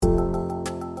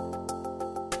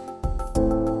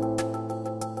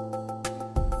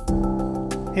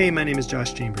Hey, my name is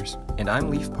Josh Chambers. And I'm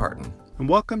Leif Parton. And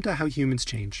welcome to How Humans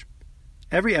Change.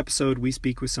 Every episode, we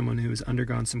speak with someone who has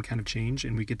undergone some kind of change,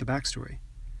 and we get the backstory.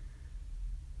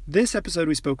 This episode,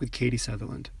 we spoke with Katie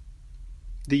Sutherland.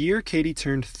 The year Katie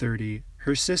turned 30,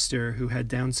 her sister, who had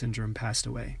Down syndrome, passed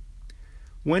away.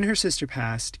 When her sister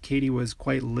passed, Katie was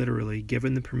quite literally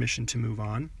given the permission to move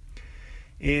on.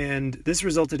 And this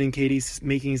resulted in Katie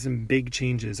making some big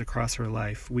changes across her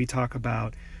life. We talk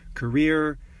about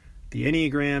career, the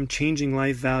Enneagram, changing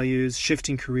life values,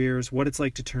 shifting careers, what it's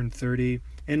like to turn 30,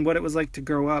 and what it was like to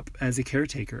grow up as a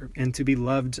caretaker and to be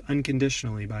loved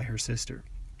unconditionally by her sister.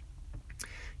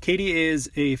 Katie is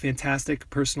a fantastic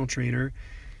personal trainer.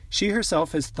 She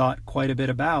herself has thought quite a bit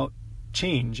about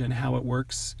change and how it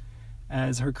works,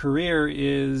 as her career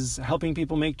is helping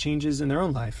people make changes in their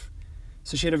own life.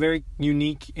 So she had a very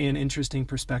unique and interesting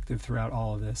perspective throughout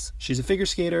all of this. She's a figure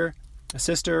skater, a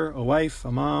sister, a wife,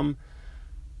 a mom,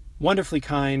 wonderfully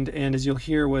kind, and as you'll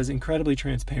hear, was incredibly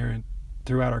transparent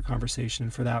throughout our conversation.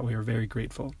 For that, we are very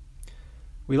grateful.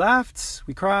 We laughed,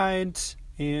 we cried,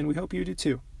 and we hope you do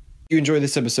too. If you enjoy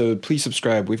this episode, please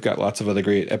subscribe. We've got lots of other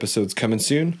great episodes coming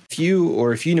soon. If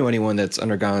you know anyone that's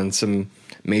undergone some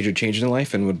major change in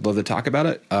life and would love to talk about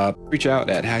it, reach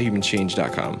out at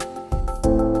howhumanschange.com.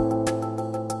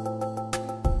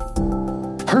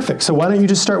 Perfect. So why don't you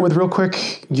just start with real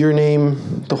quick your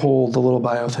name, the little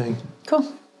bio thing. Cool.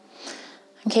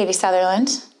 I'm Katie Sutherland.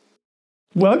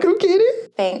 Welcome, Katie.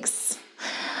 Thanks.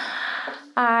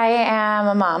 I am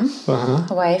a mom, a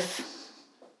wife,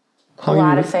 a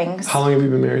lot of things. How long have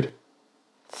you been married?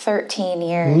 13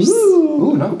 years.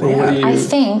 Ooh, not bad. I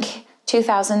think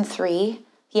 2003.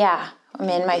 Yeah, I'm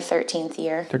in my 13th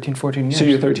year. 13, 14 years. So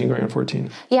you're 13 going on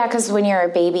 14. Yeah, because when you're a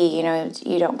baby,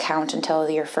 you don't count until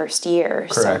your first year.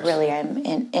 Correct. So really, I'm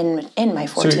in my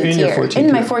 14th So you're in year. your 14th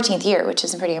in my year. 14th year, which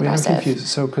is pretty I'm impressive. confused.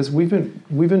 So because we've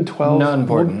been 12. Not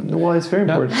important. Well, it's very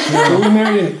important.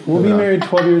 We'll be married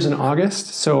 12 years in August.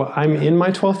 So I'm in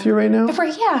my 12th year right now.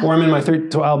 Yeah. Or I'm in my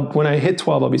third. So when I hit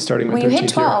 12, I'll be starting my 13th year. When you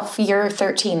hit 12, you're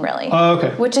 13, really. Oh,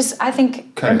 okay. Which is, I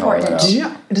think, Cutting all that important. out.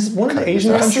 Yeah. Does one of the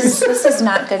Asian countries? This is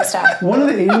not good stuff. One of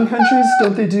the Asian countries,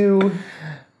 don't they do?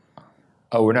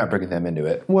 Oh, we're not bringing them into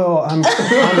it. Well, I'm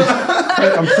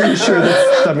pretty sure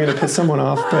that's, I'm going to piss someone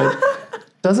off, but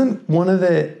doesn't one of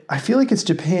the, I feel like it's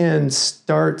Japan,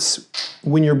 starts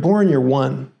when you're born, you're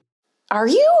one. Are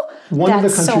you? One of the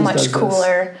That's countries so much does this.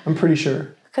 cooler. I'm pretty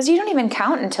sure. Because you don't even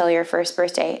count until your first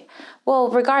birthday. Well,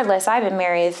 regardless, I've been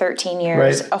married 13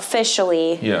 years Right.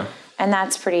 officially. Yeah. And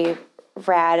that's pretty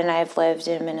rad. And I've lived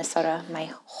in Minnesota my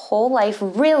whole life,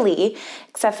 really,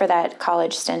 except for that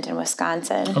college stint in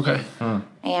Wisconsin. Okay.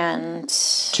 And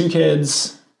 2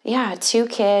 kids, yeah, 2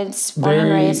 kids, born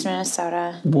and raised in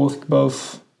Minnesota.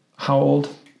 both how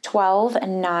old? 12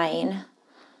 and 9.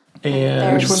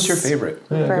 And Which one's your favorite?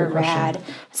 Yeah, For good question. rad.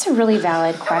 That's a really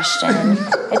valid question.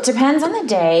 It depends on the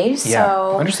day. Yeah,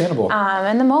 So understandable.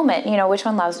 in the moment, which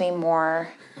one loves me more?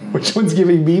 Which one's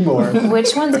giving me more?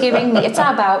 Which one's giving me? It's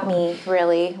all about me,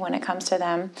 really, when it comes to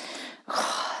them.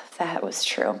 That was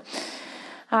true.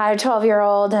 I'm a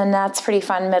 12-year-old, and that's pretty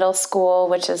fun. Middle school,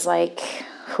 which is like,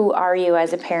 who are you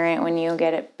as a parent when you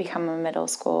become a middle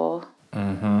school?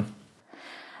 Mm-hmm.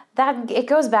 It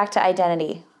goes back to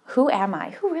identity. Who am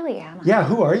I? Who really am I? Yeah,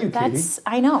 who are you, Katie?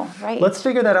 I know, right? Let's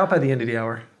figure that out by the end of the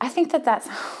hour. I think that's,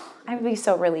 I would be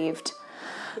so relieved.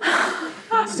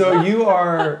 So you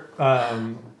are,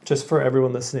 just for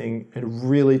everyone listening, a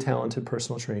really talented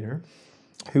personal trainer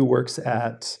who works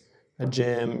at a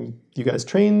gym. You guys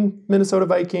train Minnesota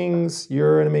Vikings.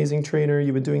 You're an amazing trainer.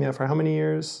 You've been doing that for how many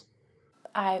years?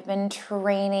 I've been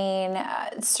training,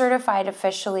 certified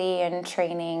officially and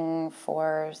training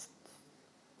for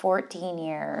 14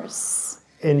 years.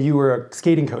 And you were a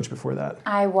skating coach before that.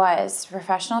 I was a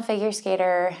professional figure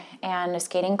skater and a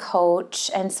skating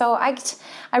coach. And so I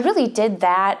really did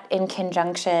that in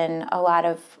conjunction. A lot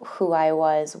of who I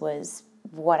was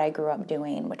what I grew up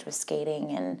doing, which was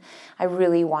skating. And I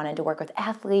really wanted to work with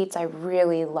athletes. I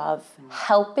really love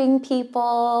helping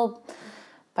people.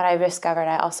 But I discovered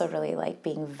I also really like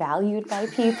being valued by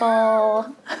people.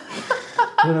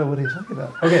 No, what are you talking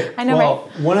about? Okay, I know, well,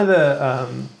 one of the,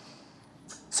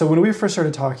 so when we first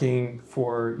started talking,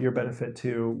 for your benefit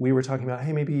too, we were talking about,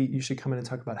 hey, maybe you should come in and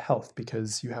talk about health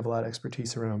because you have a lot of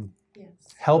expertise around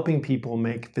helping people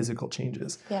make physical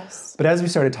changes. Yes. But as we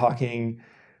started talking,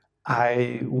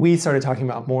 we started talking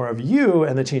about more of you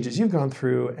and the changes you've gone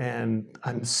through, and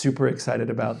I'm super excited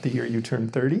about the year you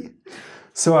turned 30.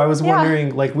 So I was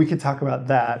wondering, we could talk about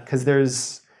that, because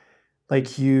there's,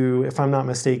 if I'm not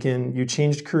mistaken, you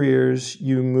changed careers,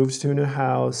 you moved to a new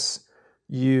house,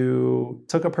 You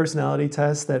took a personality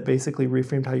test that basically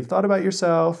reframed how you thought about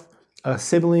yourself. A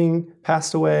sibling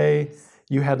passed away.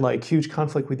 You had like huge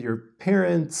conflict with your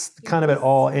parents, kind of at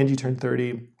all, and you turned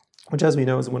 30, which as we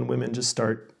know is when women just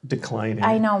start declining.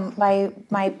 I know,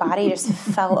 my body just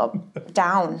fell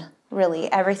down,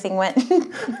 really. Everything went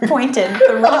pointed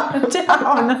the wrong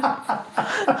down.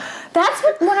 That's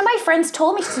what one of my friends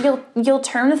told me. She said, you'll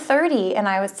turn 30. And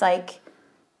I was like,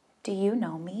 do you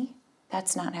know me?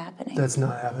 That's not happening. That's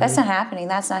not happening. That's not happening.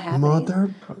 That's not happening.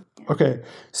 Mother. Okay,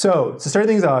 so to start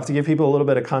things off, to give people a little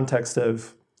bit of context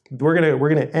of, we're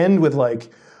gonna end with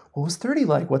like, what was 30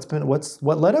 like? What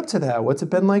led up to that? What's it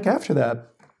been like after that?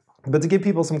 But to give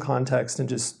people some context and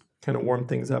just kind of warm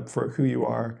things up for who you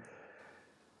are,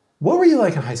 what were you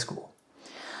like in high school?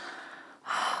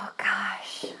 Oh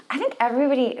gosh, I think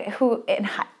everybody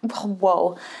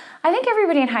I think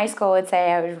everybody in high school would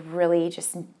say I was really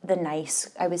just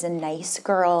I was a nice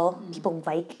girl. People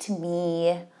liked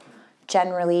me.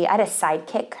 Generally, I had a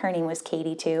sidekick. Her name was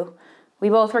Katie too. We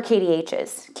both were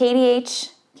KDHs.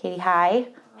 KDH, Katie High,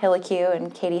 Hillique,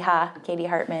 and Katie Ha, Katie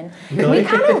Hartman. Really? We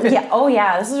kind of,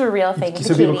 this is a real thing.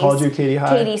 So people called you Katie High?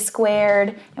 Katie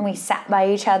squared, and we sat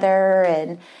by each other,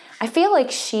 and I feel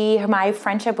like my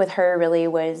friendship with her really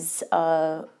was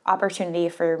a opportunity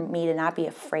for me to not be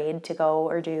afraid to go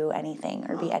or do anything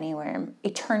or be anywhere. I'm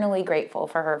eternally grateful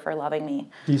for her for loving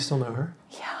me. Do you still know her?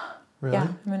 Yeah. Really? Yeah,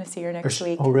 I'm going to see her next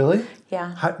week. Oh, really?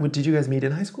 Yeah. Did you guys meet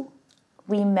in high school?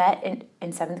 We met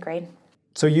in 7th grade.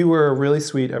 So you were really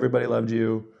sweet. Everybody loved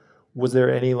you. Was there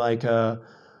any was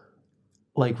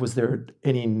there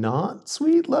any not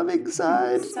sweet loving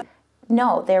side?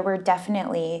 No, there were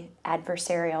definitely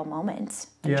adversarial moments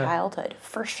in childhood,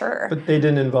 for sure. But they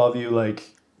didn't involve you like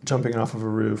jumping off of a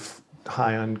roof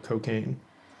high on cocaine.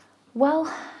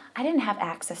 Well, I didn't have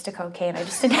access to cocaine. I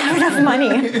just didn't have enough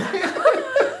money.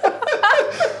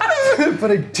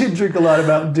 But I did drink a lot of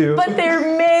Mountain Dew. But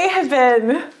there may have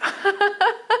been.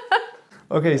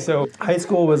 Okay, so high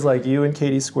school was like you and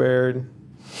Katie squared.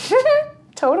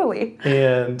 Totally.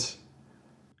 And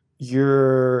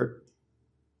you're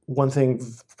one thing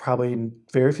probably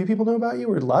very few people know about you,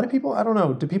 or a lot of people, I don't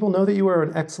know. Do people know that you were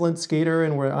an excellent skater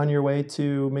and were on your way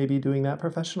to maybe doing that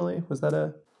professionally? Was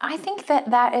that I think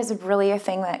that is really a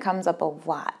thing that comes up a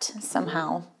lot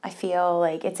somehow. I feel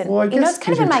like it's it's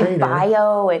kind of in my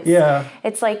bio.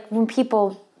 It's like when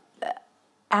people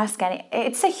ask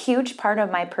it's a huge part of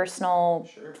my personal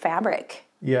fabric.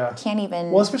 Yeah. Can't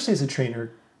even. Well, especially as a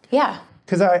trainer. Yeah.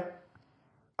 Because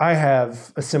I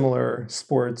have a similar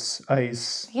sports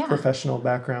ice professional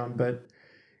background, but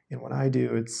in what I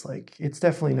do, it's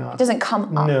definitely not. It doesn't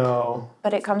come up. No.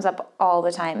 But it comes up all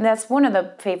the time. That's one of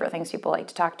the favorite things people like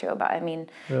to talk to about. I mean,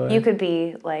 really? You could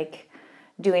be like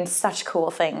doing such cool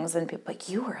things and people like,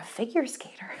 you were a figure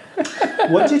skater.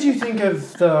 What did you think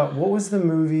of what was the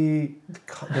movie, The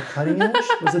Cutting Edge?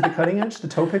 Was it The Cutting Edge? The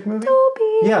Toe Pick movie? Toe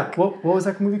Pick. Yeah. What was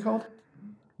that movie called?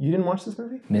 You didn't watch this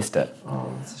movie? Missed it.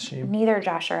 Oh, that's a shame. Neither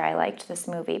Josh or I liked this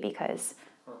movie because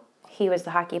he was the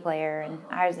hockey player and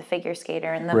I was the figure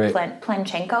skater and the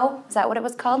Planchenko, is that what it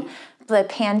was called? The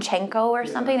Panchenko or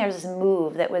something. There's this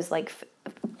move that was like...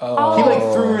 He threw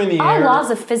her in the air. All laws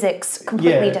of physics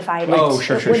completely defied it. Oh,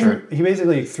 sure. He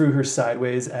basically threw her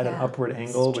sideways at an upward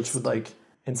angle, which would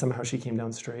and somehow she came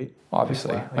down straight.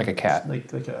 Obviously, like a cat.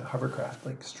 Like a hovercraft,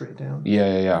 straight down.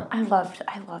 Yeah. I loved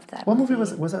that What movie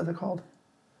was that called?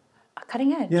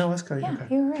 Cutting Edge. Yeah, it was Cutting Edge.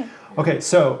 Yeah, you were right. Okay,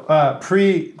 so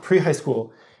pre high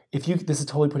school, this is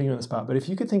totally putting you on the spot, but if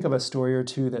you could think of a story or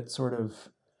two that sort of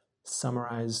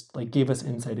summarized, gave us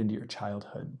insight into your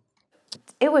childhood.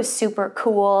 It was super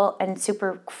cool and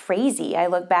super crazy. I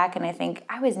look back and I think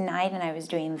I was 9 and I was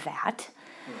doing that.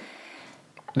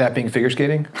 That being figure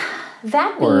skating?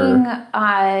 That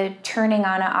being turning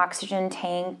on an oxygen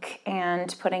tank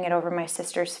and putting it over my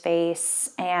sister's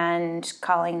face and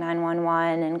calling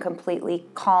 911 and completely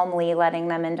calmly letting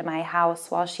them into my house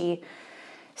while she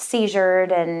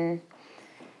seizured and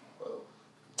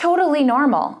totally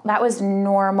normal. That was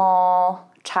normal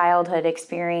childhood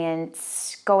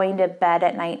experience. Going to bed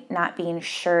at night not being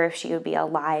sure if she would be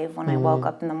alive when I woke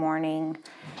up in the morning.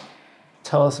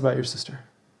 Tell us about your sister.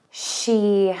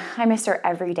 I miss her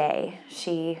every day.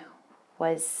 She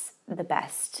was the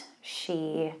best.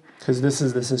 Because this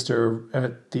is the sister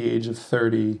at the age of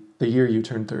 30, the year you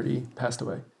turned 30, passed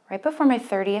away. Right before my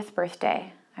 30th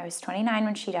birthday. I was 29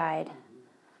 when she died.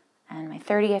 And my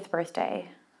 30th birthday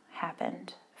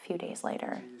happened a few days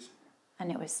later.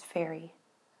 And it was very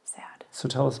sad. So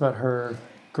tell us about her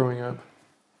growing up.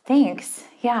 Thanks.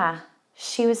 Yeah.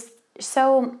 She was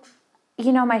so,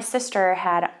 my sister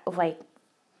had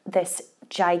this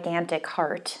gigantic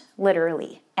heart,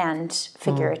 literally and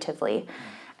figuratively.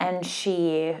 And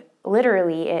she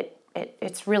literally,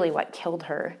 it's really what killed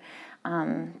her.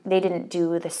 They didn't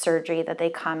do the surgery that they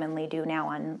commonly do now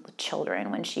on children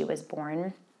when she was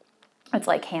born. It's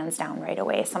like hands down right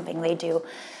away, something they do.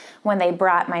 When they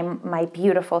brought my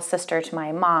beautiful sister to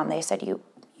my mom, they said, you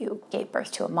gave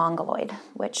birth to a mongoloid,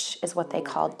 which is what they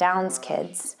called Down's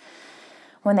kids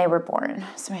when they were born.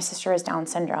 So my sister has Down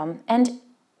syndrome. And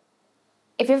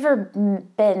if you've ever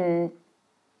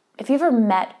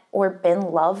met or been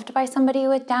loved by somebody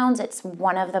with Downs, it's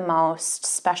one of the most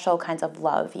special kinds of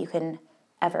love you can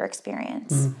ever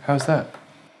experience. How's that?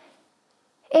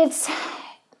 It's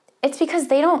because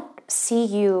they don't see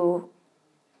you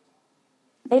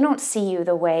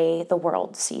the way the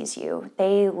world sees you.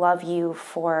 They love you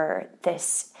for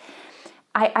this.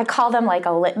 I call them like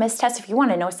a litmus test. If you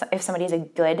want to know if somebody's a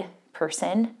good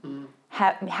person,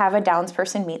 have a Downs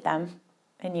person meet them,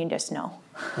 and you just know.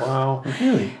 Wow,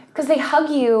 really? Because they hug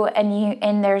you,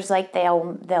 and there's like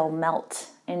they'll melt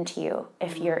into you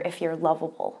if you're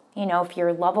lovable. You know, if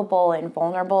you're lovable and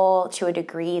vulnerable to a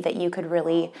degree that you could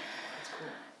really,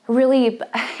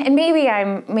 and maybe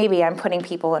I'm putting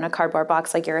people in a cardboard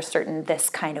box, like you're a certain this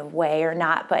kind of way or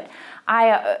not, but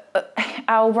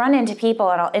I'll run into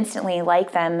people and I'll instantly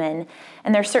like them, and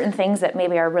there's certain things that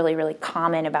maybe are really, really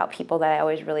common about people that I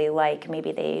always really like.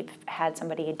 Maybe they've had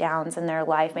somebody Downs in their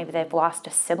life, maybe they've lost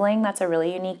a sibling, that's a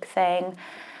really unique thing,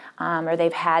 or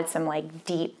they've had some like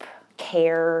deep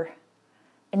care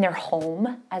in their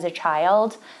home as a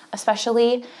child,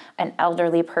 especially an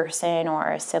elderly person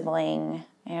or a sibling.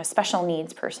 You know, special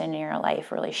needs person in your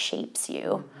life really shapes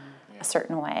you a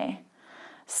certain way.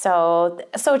 So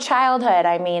childhood,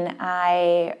 I mean,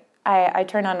 I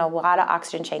turned on a lot of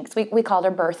oxygen tanks. We called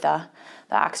her Bertha,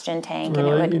 the oxygen tank,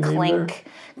 Really? And it would clink,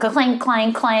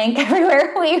 clank, clank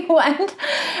everywhere we went.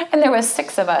 And there was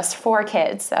 6 of us, 4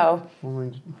 kids, so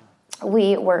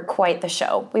we were quite the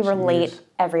show. We were late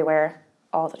everywhere,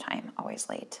 all the time, always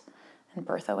late. And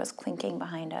Bertha was clinking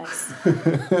behind us.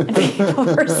 And people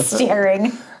were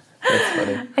staring. That's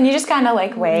funny. And you just kind of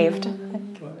like waved. Oh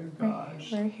my gosh.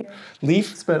 We're here.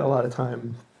 Leaf? Spent a lot of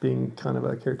time being kind of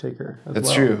a caretaker as That's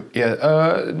well. true.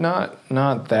 Yeah,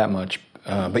 not that much.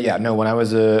 But yeah, no, when I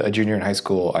was a junior in high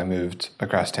school, I moved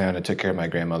across town and took care of my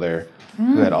grandmother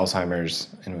who had Alzheimer's,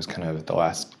 and it was kind of the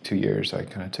last 2 years, so I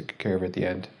kind of took care of her at the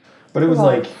end. But it was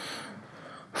like,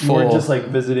 you weren't Full- just like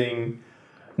visiting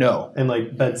No. and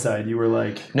like bedside. You were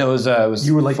like, No, it was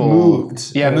you were like full-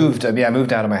 moved. Yeah, I and- moved. I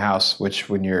moved out of my house, which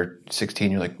when you're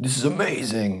 16, you're like, this is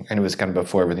amazing. And it was kind of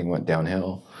before everything went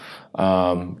downhill.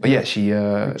 But yeah, she,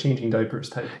 changing diapers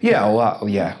type. a lot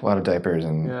of diapers.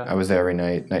 And Yeah. I was there every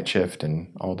night shift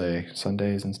and all day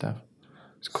Sundays and stuff.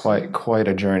 It's quite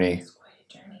a journey.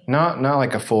 Not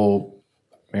like a full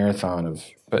marathon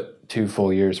but 2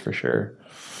 full years for sure.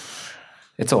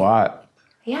 It's a lot.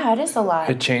 Yeah, it is a lot.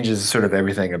 It changes sort of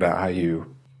everything about how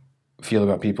you feel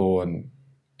about people,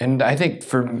 and I think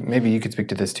for maybe you could speak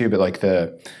to this too, but like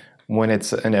when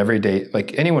it's an everyday,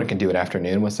 like anyone can do an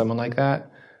afternoon with someone like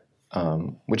that,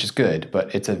 which is good,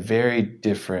 but it's a very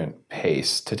different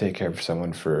pace to take care of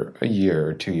someone for a year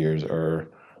or 2 years or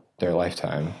their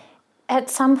lifetime. At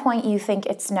some point, you think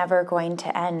it's never going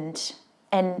to end,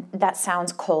 and that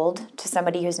sounds cold to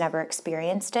somebody who's never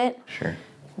experienced it. Sure.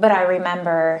 But I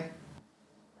remember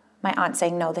my aunt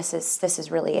saying, "No, this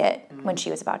is really it," when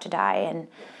she was about to die,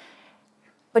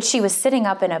 but she was sitting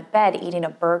up in a bed eating a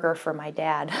burger for my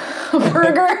dad, a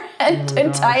burger and a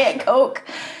Diet Coke,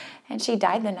 and she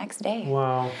died the next day.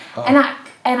 Wow.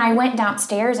 And I went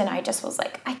downstairs and I just was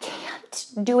like, I can't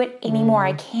do it anymore.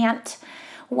 I can't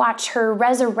watch her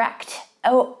resurrect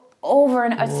over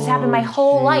and it's happened my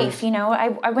whole life. You know,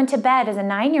 I went to bed as a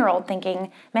 9-year-old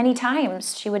thinking many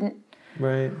times she wouldn't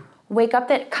wake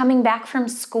up coming back from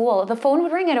school. The phone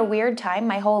would ring at a weird time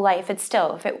my whole life. It's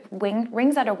still, if it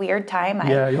rings at a weird time,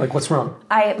 You're like, what's wrong?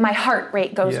 my heart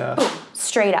rate goes boom,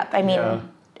 straight up. I mean,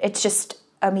 it's just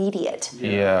immediate.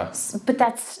 Yeah. But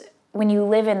that's when you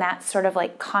live in that sort of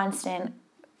like constant.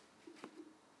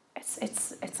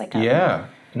 It's like Yeah.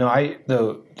 No,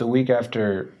 the week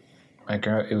after my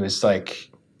girl, it was like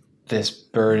this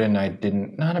burden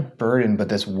not a burden, but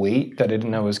this weight that I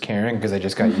didn't know I was carrying because I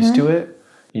just got used to it.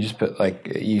 You just put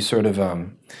you sort of,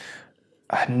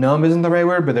 numb isn't the right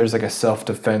word, but there's like a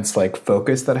self-defense like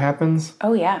focus that happens.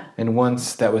 Oh yeah. And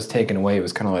once that was taken away, it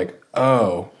was kind of like,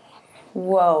 oh.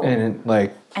 Whoa. And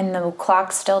and the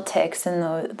clock still ticks and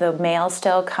the mail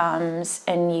still comes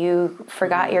and you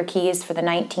forgot your keys for the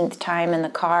 19th time in the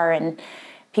car and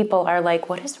people are like,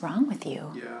 what is wrong with you?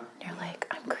 Yeah. You're like,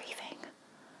 I'm grieving.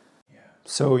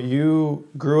 So you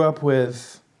grew up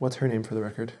with, what's her name for the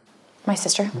record? My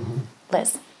sister,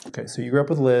 Liz. Okay, so you grew up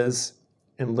with Liz,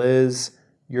 and Liz,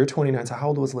 you're 29. So how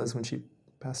old was Liz when she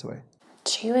passed away?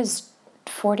 She was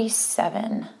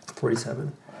 47.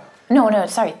 47. No,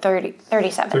 sorry,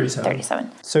 37.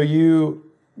 37. So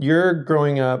you're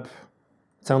growing up,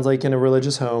 sounds like in a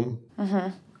religious home,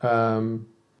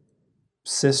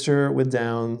 sister with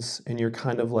Downs, and you're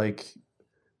kind of like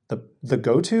the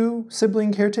go-to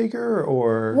sibling caretaker,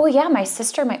 or? Well, yeah, my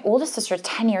oldest sister is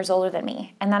 10 years older than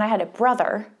me. And then I had a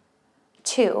brother,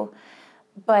 too.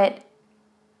 But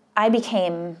I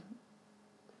became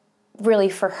really,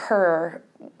 for her,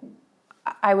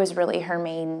 I was really her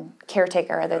main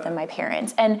caretaker other than my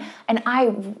parents. And I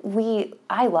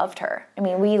loved her. I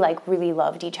mean, we like really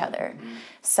loved each other.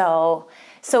 So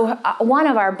one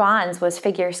of our bonds was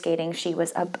figure skating. She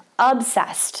was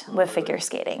obsessed with figure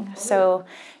skating. So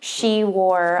she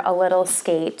wore a little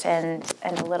skate and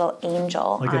a little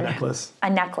angel. Like a necklace. A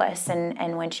necklace.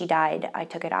 And when she died, I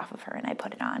took it off of her and I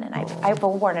put it on. And I've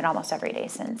worn it almost every day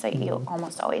since. So you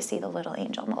almost always see the little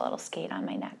angel and the little skate on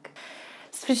my neck.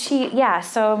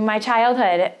 So my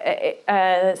childhood,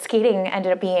 skating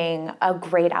ended up being a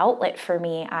great outlet for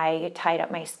me. I tied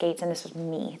up my skates, and this was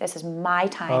me. This is my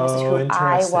time. This is who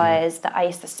I was, the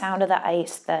ice, the sound of the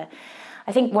ice. I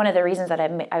think one of the reasons that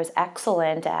I was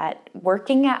excellent at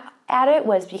working at it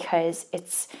was because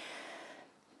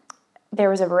there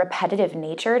was a repetitive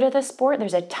nature to the sport.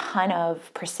 There's a ton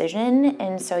of precision,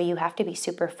 and so you have to be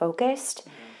super focused,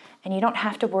 and you don't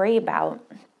have to worry about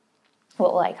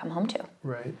what will I come home to?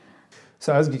 Right.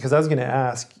 So I was going to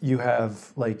ask, you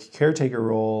have like caretaker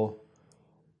role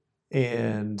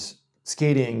and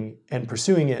skating and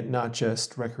pursuing it not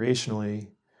just recreationally.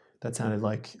 That sounded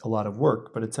like a lot of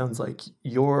work, but it sounds like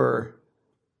your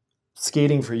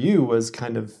skating for you was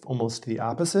kind of almost the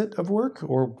opposite of work,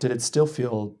 or did it still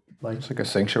feel like it's like a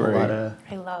sanctuary?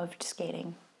 I loved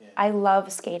skating. I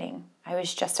love skating. I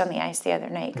was just on the ice the other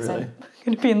night because I'm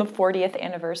going to be in the 40th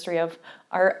anniversary of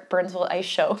our Burnsville Ice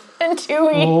Show in 2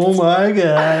 weeks. Oh my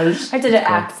gosh. I did an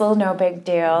axle, no big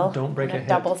deal. Don't break a hip.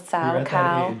 Double sow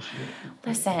cow.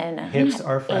 Listen, hips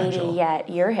are I'm not fragile. 80 yet.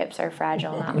 Your hips are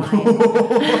fragile, not mine.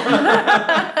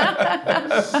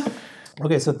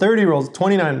 Okay, so 30 rolls,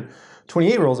 29,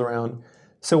 28 rolls around.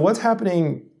 So what's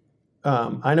happening?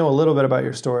 I know a little bit about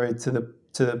your story to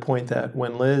the point that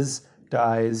when Liz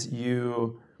dies,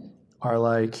 you are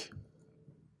like,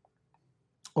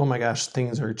 oh my gosh,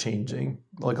 things are changing.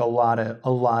 Like a lot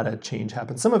of change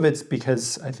happened. Some of it's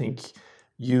because I think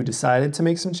you decided to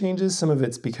make some changes. Some of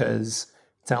it's because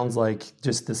it sounds like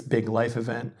just this big life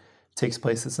event takes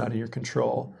place that's not in your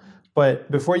control.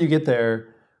 But before you get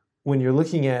there, when you're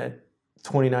looking at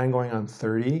 29 going on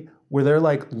 30, were there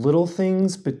like little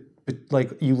things, but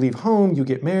like you leave home, you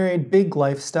get married, big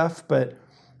life stuff, but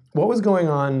what was going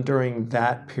on during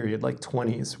that period, like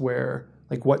 20s, where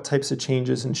like what types of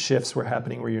changes and shifts were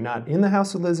happening where you're not in the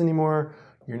house with Liz anymore,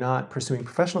 you're not pursuing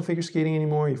professional figure skating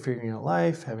anymore, you're figuring out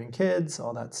life, having kids,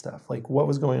 all that stuff. Like what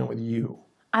was going on with you?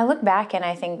 I look back and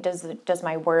I think, does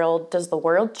the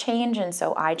world change and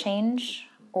so I change?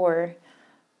 Or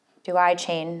do I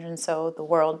change and so the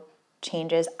world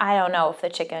changes? I don't know if the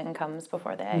chicken comes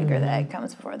before the egg or the egg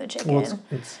comes before the chicken. Well,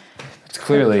 it's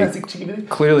clearly the egg.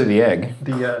 Clearly,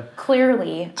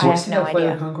 I have no idea. Flight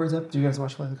of the Conchords up? Do you guys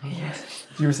watch Flight of the Conchords? Yes.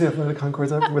 Do you ever see that Flight of the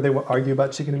Conchords up where they argue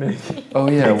about chicken and egg? Oh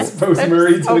yeah, expose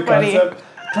Murray to the funny. concept.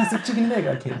 Classic chicken and egg.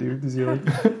 I can't do this. You're like,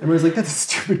 everyone's like, that's a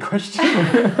stupid question.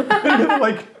 And then,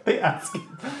 like they ask him,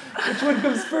 which one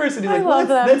comes first, and he's like, well,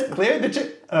 that's clear. The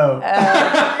chicken. Oh.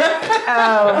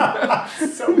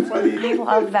 So funny.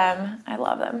 I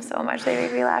love them so much. They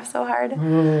make me laugh so hard.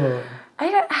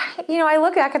 I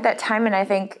look back at that time and I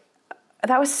think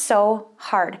that was so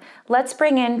hard. Let's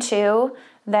bring into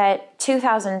that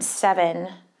 2007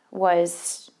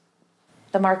 was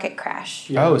the market crash.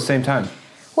 Yeah. Oh, same time.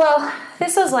 Well,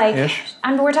 this was like, Ish.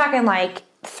 We're talking like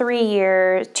 3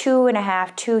 years, 2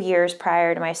 years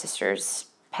prior to my sister's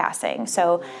passing.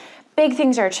 So big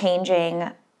things are changing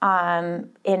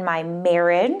in my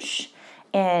marriage,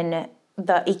 in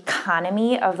the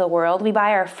economy of the world. We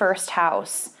buy our first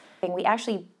house. We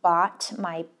actually bought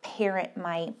my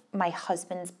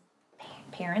husband's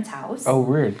parents' house. Oh,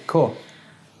 weird. Cool.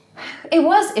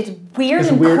 It's weird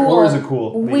and weird, cool. or is it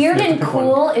cool? Weird and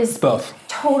cool is both.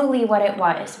 Totally what it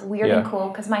was. Weird and cool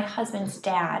because my husband's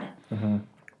dad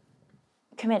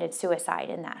committed suicide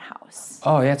in that house.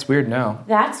 Oh, yeah, it's weird now.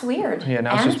 That's weird. Yeah,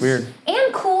 now it's just weird.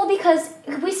 And cool because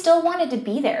we still wanted to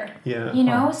be there. Yeah. You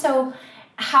know, so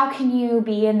how can you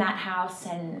be in that house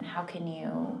and how can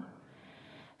you...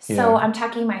 So I'm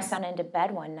tucking my son into bed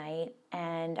one night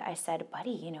And I said,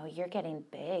 buddy, you're getting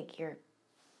big. You're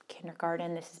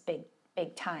kindergarten. This is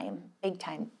big time,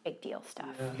 big deal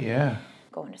stuff. Yeah.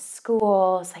 Going to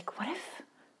school. It's like, what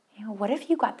if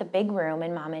you got the big room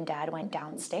and mom and dad went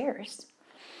downstairs?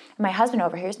 And my husband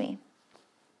overhears me.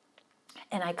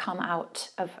 And I come out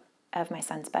of my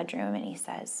son's bedroom and he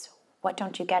says, what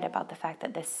don't you get about the fact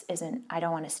that I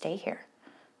don't want to stay here?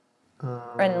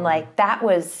 And that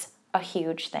was a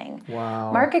huge thing.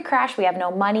 Wow. Market crash, we have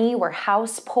no money, we're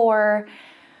house poor.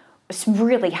 It's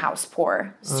really house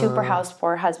poor, super house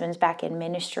poor. Husband's back in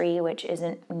ministry, which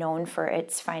isn't known for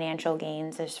its financial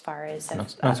gains as far as...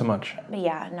 Not so much.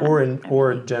 Yeah.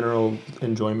 Or general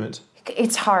enjoyment.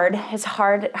 It's hard. It's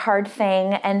hard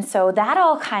thing. And so that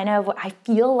all kind of, I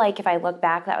feel like if I look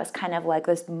back, that was kind of like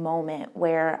this moment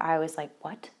where I was like,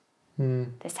 what?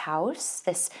 This house,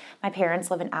 my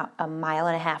parents live a mile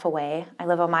and a half away. I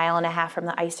live a mile and a half from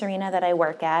the ice arena that I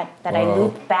work at, that I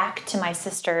loop back to my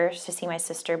sister's to see my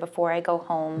sister before I go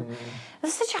home. It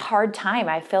was such a hard time.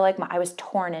 I feel like I was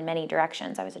torn in many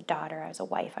directions. I was a daughter, I was a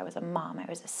wife, I was a mom, I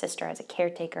was a sister, I was a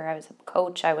caretaker, I was a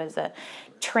coach, I was a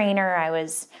trainer, I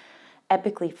was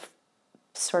epically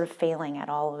sort of failing at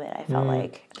all of it, I felt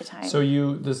like at the time. So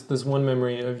this one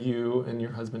memory of you and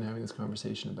your husband having this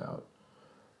conversation about,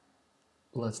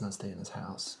 let's not stay in this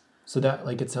house. So that,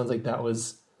 it sounds like that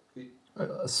was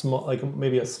a small,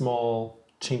 maybe a small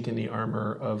chink in the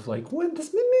armor of maybe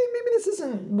this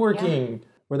isn't working. Yeah.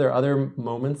 Were there other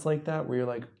moments like that where you're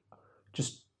like,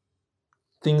 just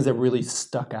things that really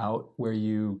stuck out where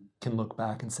you can look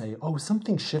back and say, oh,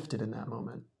 something shifted in that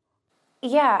moment?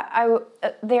 Yeah,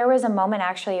 there was a moment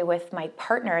actually with my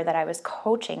partner that I was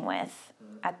coaching with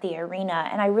at the arena,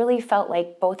 and I really felt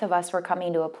like both of us were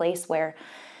coming to a place where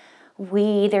we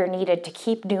either needed to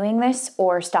keep doing this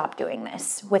or stop doing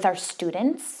this with our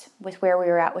students, with where we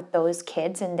were at with those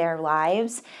kids in their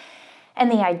lives.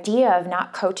 And the idea of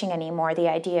not coaching anymore, the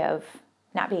idea of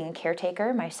not being a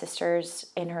caretaker. My sister's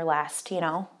in her last,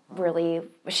 really,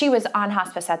 she was on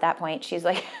hospice at that point. She's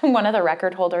like one of the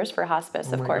record holders for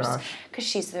hospice, of course, because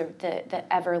she's the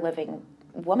ever-living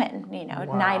woman,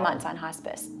 9 months on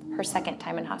hospice, her second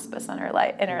time in hospice in her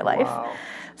life. Wow.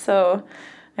 So,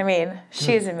 I mean,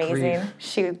 she's amazing.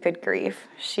 Grief. Good grief.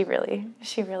 She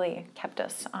really kept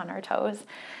us on our toes.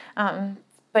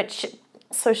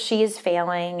 So she's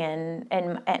failing,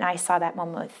 and I saw that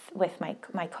moment with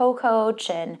my co-coach,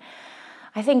 and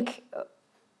I think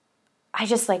I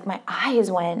just my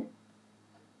eyes went.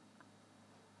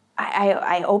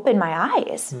 I opened my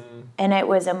eyes, and it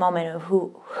was a moment of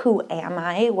who am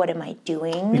I? What am I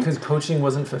doing? Because coaching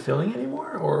wasn't fulfilling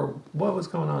anymore, or what was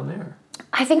going on there?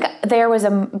 I think there was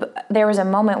a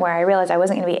moment where I realized I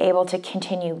wasn't going to be able to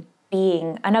continue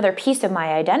being. Another piece of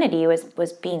my identity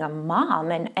was being a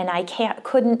mom, and I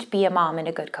couldn't be a mom and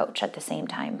a good coach at the same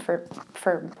time for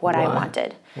what I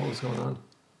wanted. What was going on?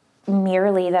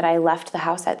 Merely that I left the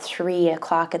house at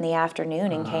 3:00 in the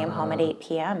afternoon and came home at 8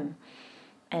 p.m.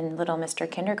 And little Mr.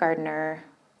 Kindergartner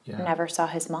never saw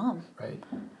his mom. Right.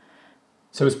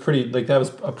 So it was pretty, that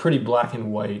was a pretty black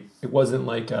and white. It wasn't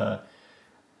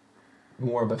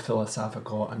more of a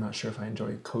philosophical, I'm not sure if I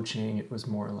enjoy coaching. It was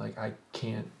more like, I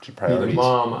can't be the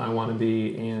mom I want to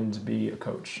be and be a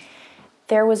coach.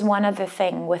 There was one other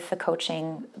thing with the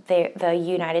coaching. The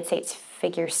United States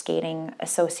Figure Skating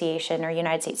Association, or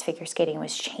United States Figure Skating,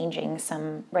 was changing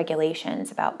some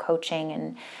regulations about coaching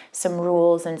and some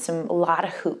rules and a lot of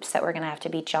hoops that were going to have to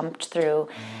be jumped through.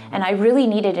 And I really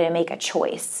needed to make a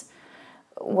choice.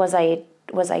 Was I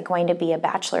going to be a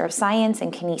Bachelor of Science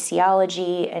in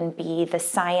kinesiology and be the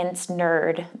science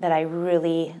nerd that I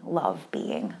really love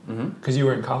being? Because you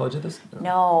were in college at this?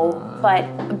 No,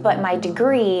 but my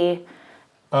degree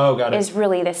is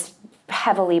really this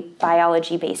heavily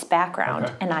biology-based background,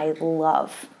 and I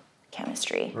love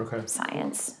chemistry,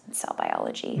 science, cell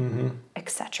biology,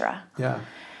 etc. Yeah.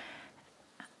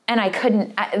 And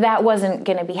that wasn't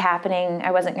going to be happening.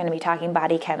 I wasn't going to be talking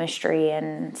body chemistry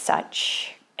and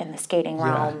such in the skating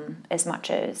realm as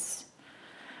much as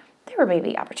there were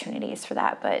maybe opportunities for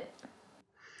that, but.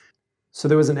 So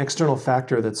there was an external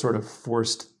factor that sort of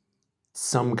forced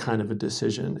some kind of a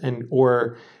decision,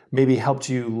 or maybe helped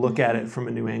you look at it from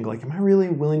a new angle. Am I really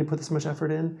willing to put this much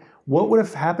effort in? What would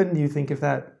have happened, do you think, if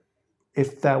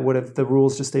the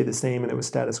rules just stayed the same and it was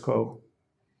status quo?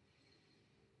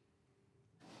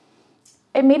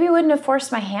 It maybe wouldn't have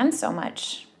forced my hand so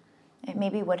much. It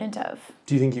maybe wouldn't have.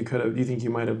 Do you think you could have? Do you think you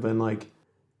might have been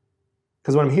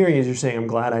because what I'm hearing is you're saying, I'm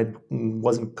glad I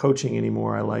wasn't coaching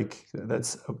anymore.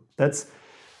 That's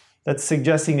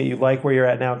suggesting that you like where you're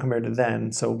at now compared to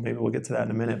then. So maybe we'll get to that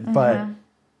in a minute. But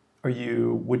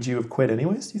would you have quit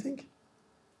anyways, do you think?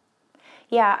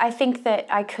 Yeah, I think that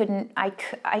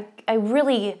I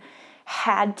really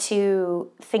had to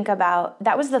think about,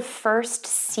 that was the first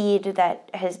seed that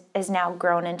has now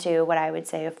grown into what I would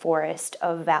say a forest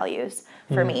of values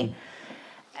for me.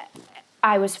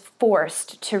 I was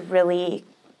forced to really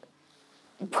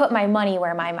put my money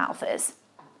where my mouth is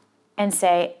and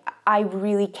say, I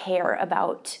really care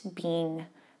about being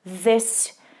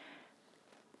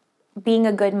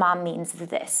a good mom means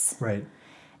this. Right.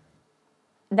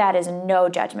 That is no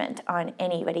judgment on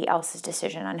anybody else's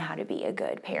decision on how to be a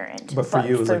good parent. But for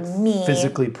you, it was like me,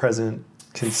 physically present,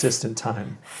 consistent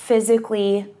time.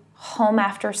 physically home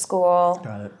after school,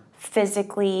 Got it.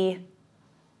 physically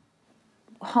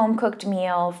home cooked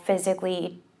meal,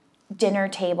 physically dinner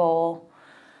table,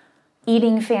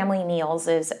 eating family meals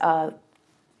is a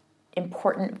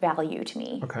important value to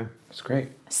me. Okay. That's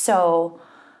great. So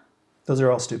Those are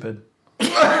all stupid.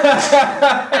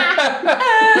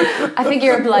 I think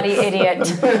you're a bloody idiot.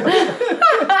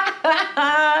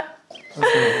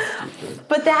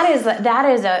 But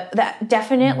that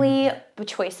definitely the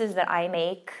choices that I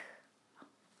make,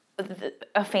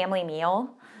 a family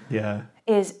meal Yeah.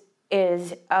 is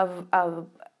of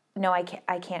no, I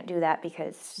can't do that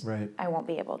because Right. I won't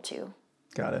be able to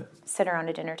Got it. sit around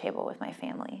a dinner table with my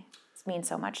family. It means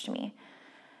so much to me.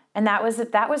 And that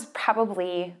was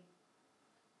probably,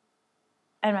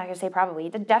 I'm not gonna say probably,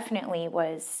 that definitely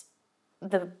was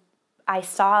I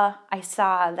saw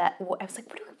that, I was like,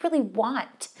 what do I really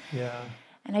want? Yeah.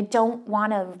 And I don't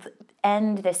want to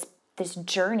end this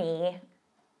journey,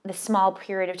 this small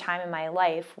period of time in my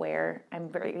life where I'm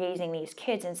raising these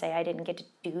kids and say I didn't get to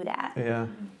do that. Yeah.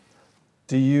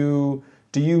 Do you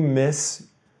miss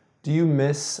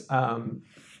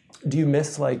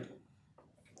like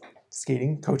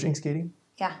skating, coaching skating?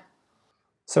 Yeah.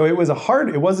 So it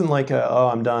wasn't like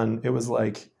I'm done. It was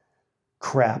like,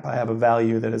 crap, I have a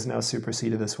value that has now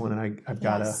superseded this one, and I've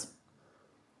got to. Yes.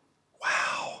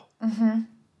 Wow. Mm-hmm.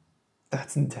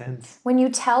 That's intense. When you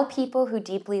tell people who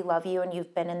deeply love you and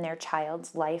you've been in their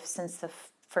child's life since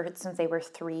since they were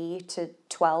 3 to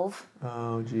 12,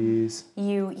 Oh, geez.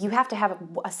 you have to have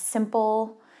a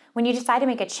simple, when you decide to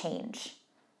make a change,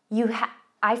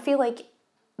 I feel like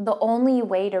the only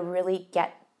way to really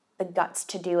get the guts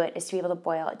to do it is to be able to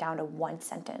boil it down to one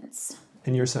sentence.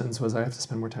 And your sentence was, I have to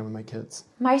spend more time with my kids.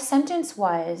 My sentence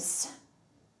was,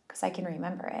 because I can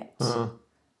remember it, Uh-huh.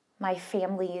 my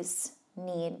family's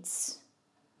needs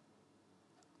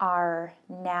are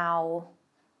now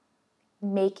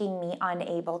making me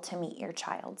unable to meet your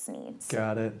child's needs.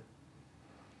 Got it.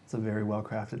 It's a very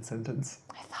well-crafted sentence.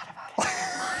 I thought about it for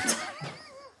a long time.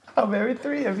 How very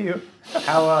three of you.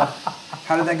 How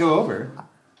did that go over?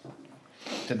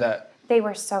 They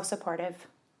were so supportive,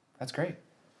 That's great.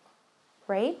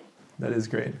 right? That is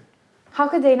great. How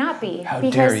could they not be? How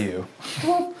dare you?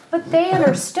 Well, but they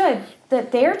understood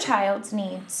that their child's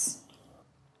needs,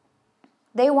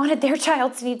 they wanted their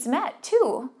child's needs met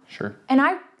too. Sure. And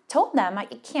I told them, I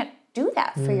can't do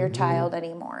that for your child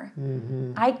anymore.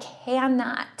 I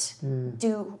cannot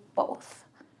do both.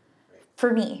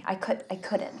 For me, I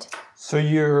couldn't. So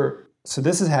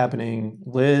this is happening.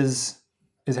 Liz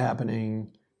is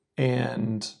happening,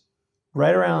 and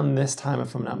right around this time,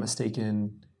 if I'm not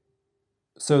mistaken,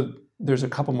 so there's a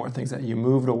couple more things that you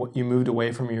moved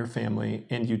away from your family,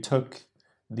 and you took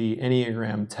the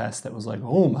Enneagram test that was like,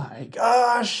 oh my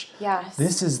gosh, Yes.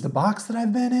 this is the box that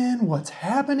I've been in. What's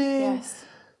happening? Yes.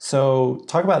 So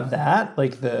talk about that,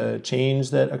 like the change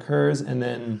that occurs, and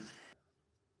then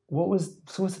what's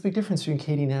the big difference between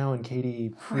Katie now and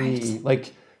Katie pre, Right.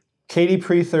 like Katie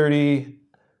pre-30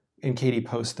 and Katie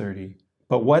post-30?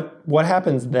 But what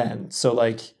happens then? So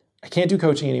like, I can't do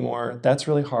coaching anymore. That's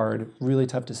really hard, really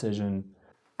tough decision.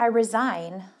 I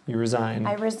resign. You resign.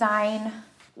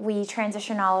 We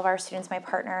transition all of our students, my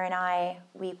partner and I,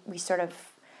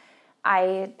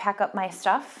 I pack up my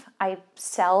stuff. I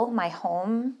sell my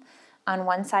home on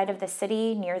one side of the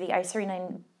city near the ice arena,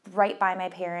 right by my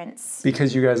parents'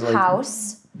 Because you guys are like,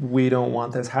 house. we don't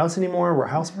want this house anymore. We're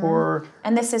house poor.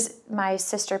 And my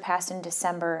sister passed in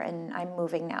December, and I'm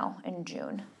moving now in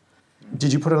June.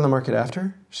 Did you put it on the market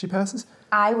after she passes?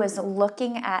 I was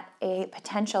looking at a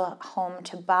potential home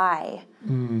to buy,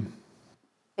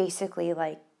 basically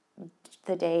like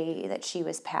the day that she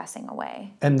was passing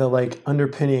away. And the like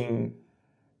underpinning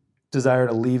desire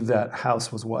to leave that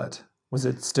house was what? Was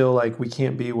it still like, we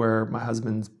can't be where my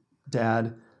husband's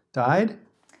dad died?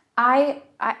 It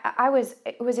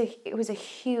was a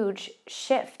huge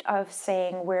shift of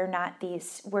saying we're not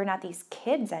these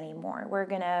kids anymore. We're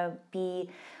gonna be.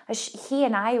 He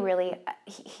and I really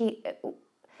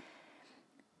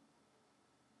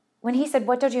when he said,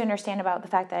 "What don't you understand about the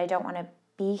fact that I don't want to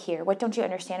be here? What don't you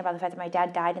understand about the fact that my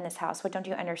dad died in this house? What don't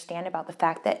you understand about the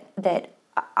fact that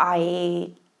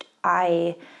I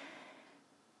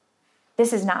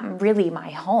this is not really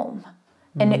my home.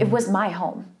 And it was my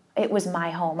home. It was my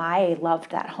home. I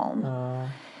loved that home.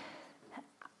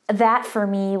 That for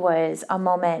me was a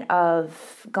moment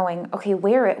of going, okay,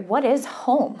 what is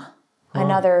home?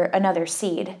 Another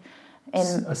seed.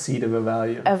 And a seed of a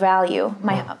value. A value.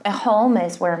 A home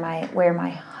is where my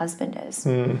husband is.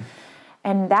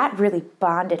 And that really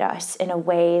bonded us in a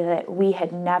way that we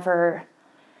had never.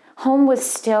 Home was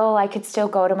still, I could still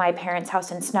go to my parents'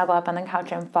 house and snuggle up on the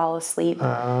couch and fall asleep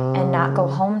and not go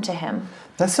home to him.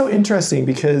 That's so interesting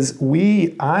because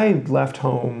I left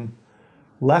home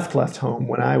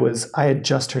when I had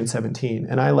just turned 17,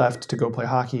 and I left to go play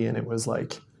hockey, and it was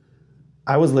like,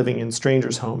 I was living in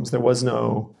strangers' homes. There was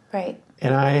no, right.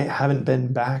 And I haven't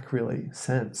been back really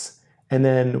since. And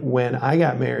then when I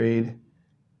got married,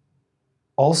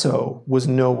 also was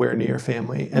nowhere near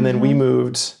family. And then we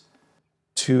moved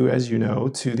to, as you know,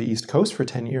 to the East Coast for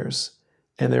 10 years.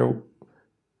 And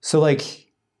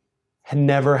had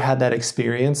never had that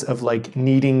experience of like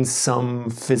needing some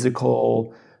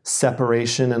physical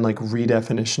separation and like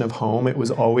redefinition of home. It was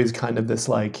always kind of this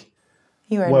like,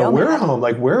 we're home.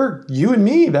 Like we're you and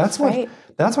me. That's what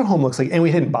home looks like. And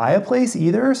we didn't buy a place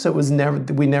either. So it was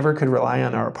we never could rely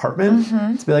on our apartment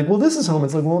to be like, well, this is home.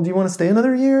 It's like, well, do you want to stay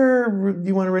another year? Do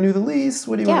you want to renew the lease?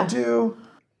 What do you want to do?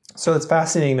 So it's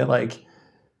fascinating that like,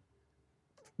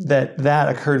 that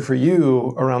occurred for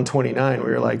you around 29,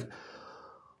 where you're like,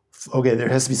 okay, there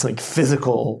has to be some like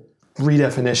physical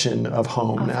redefinition of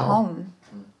home now. Home.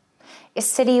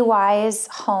 City-wise,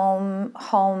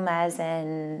 home as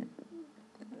in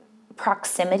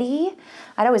proximity.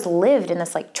 I'd always lived in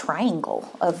this like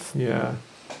triangle of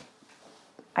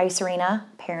ice arena,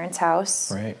 parents'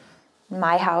 house, Right.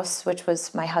 my house, which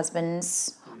was my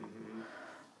husband's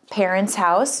parents'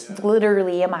 house,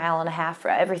 literally a mile and a half.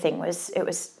 It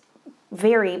was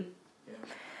very,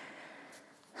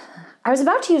 I was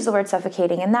about to use the word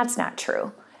suffocating, and that's not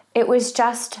true. It was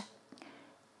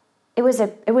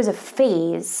a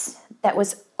phase that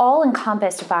was all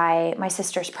encompassed by my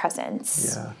sister's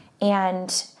presence. Yeah.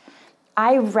 And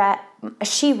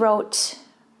she wrote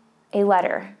a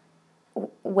letter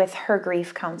with her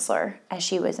grief counselor as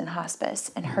she was in hospice.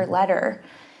 And her letter,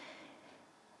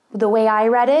 the way I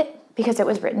read it, because it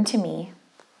was written to me,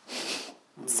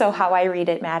 so how I read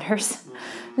it matters.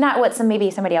 Not what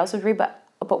maybe somebody else would read, but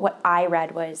what I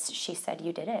read was, she said,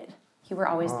 you did it. You were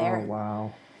always there. Oh,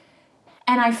 wow.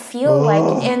 And I feel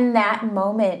like in that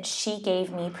moment, she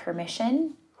gave me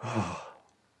permission.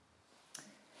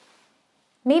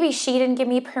 Maybe she didn't give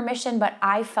me permission, but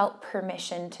I felt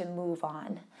permission to move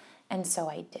on. And so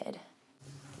I did.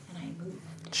 And I moved.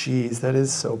 Jeez, that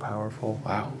is so powerful.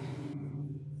 Wow.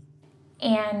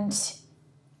 And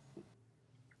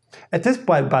at this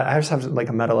point, but I just have like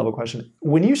a meta level question.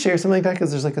 When you share something like that, because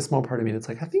there's like a small part of me that's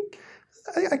like, I think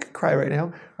I could cry right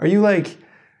now. Are you like,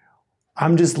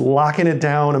 I'm just locking it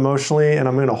down emotionally and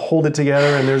I'm going to hold it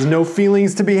together and there's no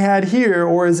feelings to be had here?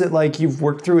 Or is it like you've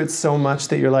worked through it so much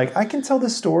that you're like, I can tell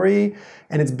this story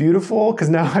and it's beautiful because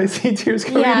now I see tears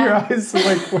coming in your eyes. So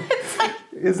like,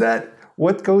 is that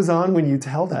what goes on when you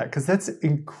tell that? Because that's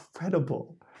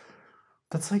incredible.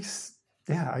 That's like,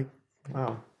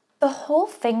 wow. the whole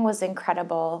thing was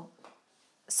incredible.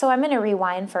 So I'm going to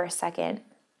rewind for a second.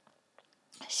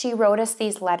 She wrote us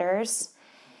these letters.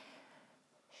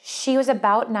 She was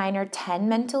about 9 or 10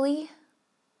 mentally.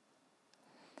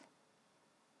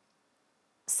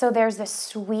 So there's this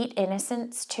sweet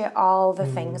innocence to all the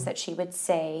things that she would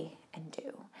say and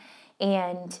do.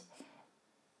 And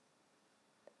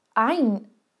I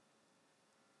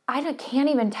can't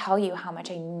even tell you how much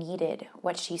I needed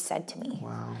what she said to me.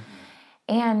 Wow.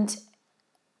 And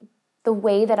the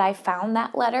way that I found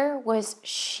that letter was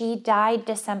she died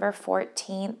December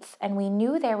 14th, and we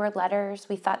knew there were letters.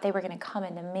 We thought they were going to come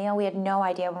in the mail. We had no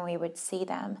idea when we would see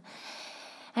them.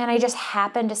 And I just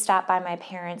happened to stop by my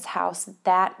parents' house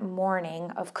that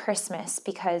morning of Christmas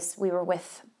because we were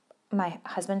with my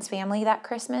husband's family that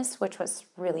Christmas, which was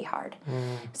really hard.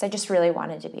 Because I just really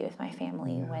wanted to be with my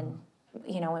family when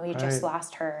we just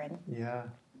lost her. And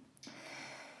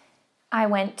I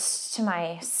went to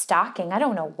my stocking. I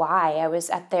don't know why. I was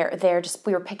at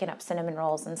we were picking up cinnamon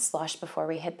rolls and slush before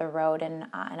we hit the road, and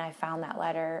I found that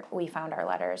letter. We found our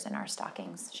letters in our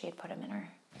stockings. She had put them in her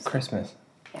Christmas.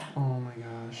 Yeah. Oh my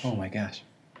gosh. Oh my gosh.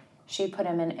 She put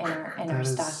them in our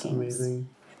stockings. That is amazing.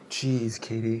 Jeez,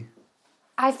 Katie.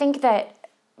 I think that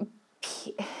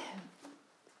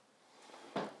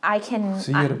I can.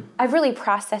 So I've really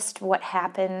processed what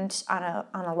happened on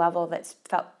a level that's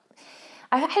felt.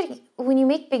 when you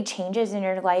make big changes in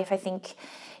your life, I think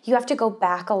you have to go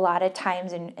back a lot of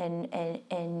times and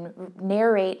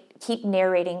keep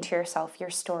narrating to yourself your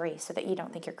story so that you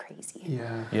don't think you're crazy.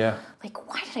 Yeah. Yeah. Like,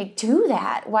 why did I do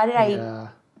that? Why did I? Yeah.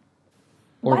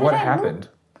 Or Why what did I happened?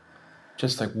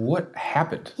 Just like, what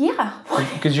happened? Yeah.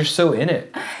 Because you're so in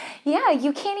it. Yeah,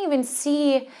 you can't even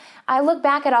see. I look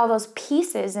back at all those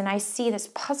pieces and I see this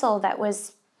puzzle that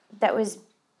was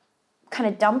kind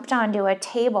of dumped onto a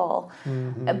table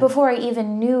before I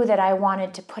even knew that I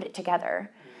wanted to put it together.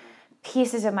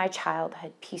 Pieces of my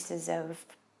childhood, pieces of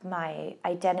my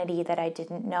identity that I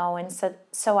didn't know, and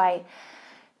so I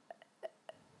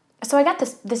got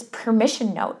this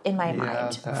permission note in my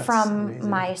mind from amazing.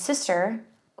 my sister,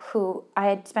 who I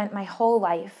had spent my whole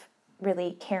life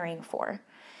really caring for,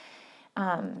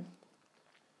 and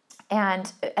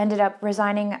ended up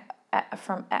resigning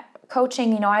from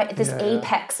coaching. This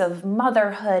apex of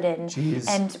motherhood and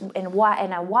a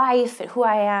wife. Who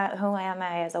am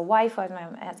I as a wife? Who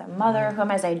am I as a mother? Who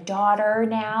am I as a daughter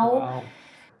now?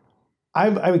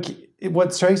 Wow.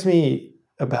 What strikes me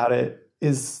about it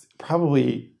is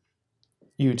probably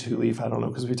you too, Leaf. I don't know,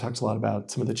 because we talked a lot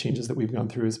about some of the changes that we've gone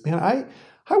through. Is, man,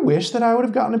 I wish that I would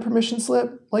have gotten a permission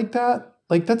slip like that.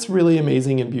 Like, that's really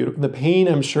amazing and beautiful. The pain,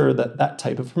 I'm sure that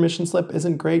type of permission slip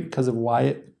isn't great because of why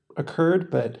it occurred,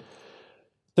 but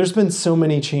there's been so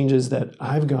many changes that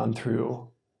I've gone through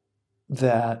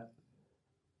that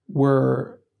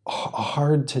were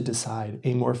hard to decide,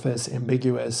 amorphous,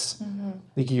 ambiguous.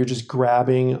 Like, you're just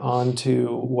grabbing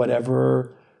onto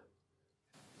whatever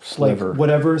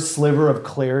sliver of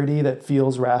clarity that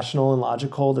feels rational and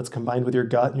logical that's combined with your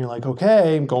gut, and you're like,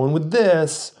 okay, I'm going with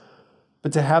this.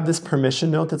 But to have this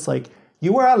permission note that's like,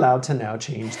 you are allowed to now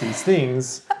change these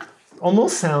things,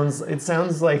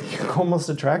 sounds like almost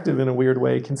attractive in a weird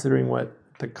way, considering what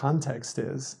the context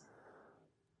is.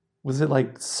 Was it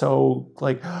like, so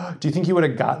like, do you think you would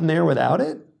have gotten there without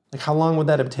it? Like, how long would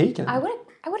that have taken? I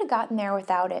would have gotten there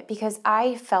without it, because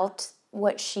I felt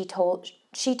what she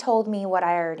told me what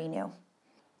I already knew.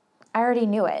 I already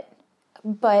knew it.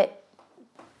 But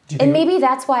and maybe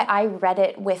that's why I read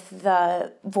it with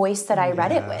the voice that I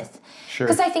read it with. Sure.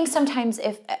 Because I think sometimes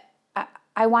if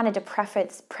I wanted to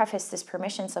preface this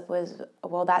permission slip with,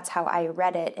 well, that's how I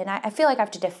read it. And I feel like I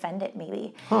have to defend it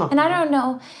maybe. And I don't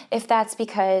know if that's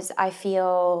because I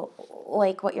feel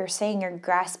like what you're saying, you're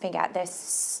grasping at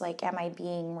this, like, am I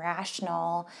being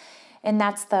rational? And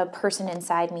that's the person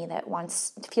inside me that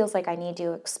feels like I need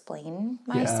to explain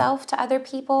myself to other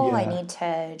people. Yeah. I need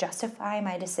to justify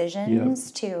my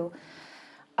decisions to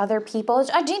other people.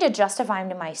 I need to justify them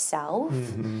to myself.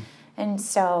 And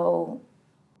so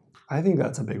I think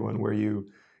that's a big one, where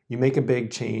you make a big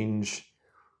change,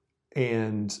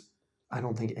 and I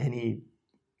don't think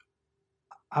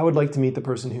I would like to meet the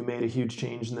person who made a huge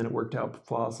change and then it worked out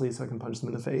flawlessly so I can punch them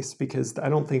in the face, because I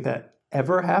don't think that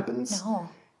ever happens. no.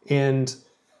 And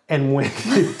when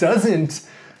it doesn't,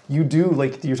 you do,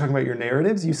 like you're talking about your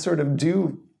narratives, you sort of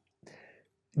do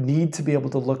need to be able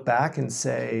to look back and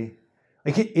say,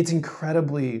 like, it's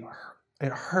incredibly,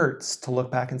 it hurts to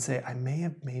look back and say, I may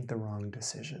have made the wrong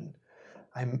decision.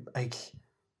 I'm like,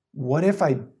 what if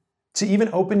to even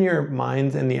open your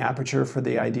mind and the aperture for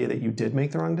the idea that you did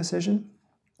make the wrong decision.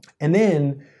 And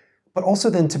then, but also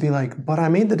then to be like, but I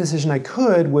made the decision I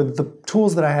could with the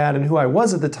tools that I had and who I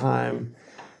was at the time.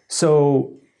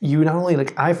 So you not only,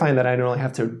 like, I find that I not only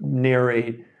have to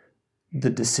narrate the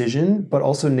decision, but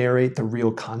also narrate the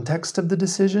real context of the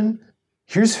decision.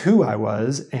 Here's who I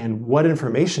was and what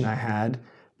information I had,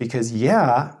 because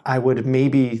I would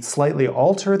maybe slightly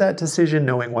alter that decision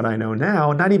knowing what I know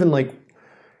now. Not even like,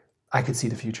 I could see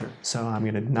the future, so I'm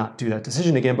going to not do that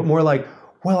decision again, but more like,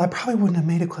 well, I probably wouldn't have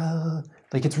made it.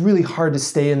 Like, it's really hard to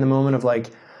stay in the moment of like,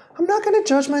 I'm not going to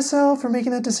judge myself for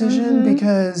making that decision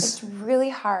because... It's really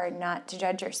hard not to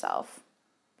judge yourself.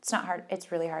 It's not hard.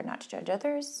 It's really hard not to judge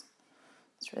others.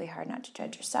 It's really hard not to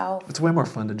judge yourself. It's way more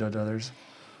fun to judge others.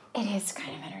 It is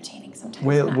kind of entertaining sometimes.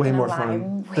 Way more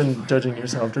fun than judging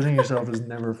yourself. Judging yourself is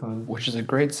never fun. Which is a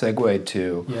great segue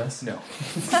to... Yes. No.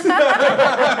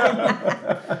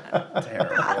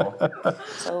 Terrible.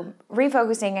 So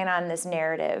refocusing in on this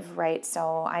narrative, right?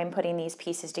 So I'm putting these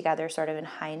pieces together sort of in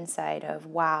hindsight of,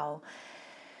 wow.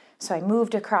 So I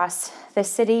moved across the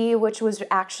city, which was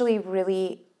actually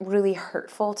really, really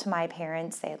hurtful to my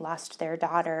parents. They had lost their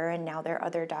daughter, and now their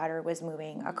other daughter was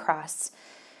moving across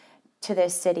to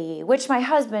this city, which my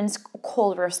husband's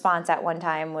cold response at one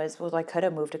time was we could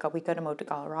have moved to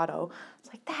Colorado.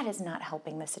 It's like, that is not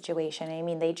helping the situation. I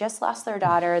mean, they just lost their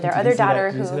daughter, their other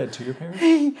daughter who... Did you say that to your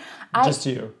parents? Just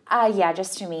to you? Yeah,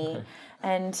 just to me.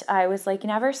 And I was like,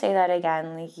 never say that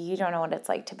again. Like, you don't know what it's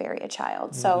like to bury a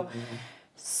child. So,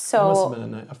 That must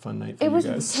have been a fun night for you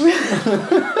guys.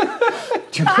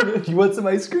 Do you want some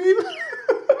ice cream?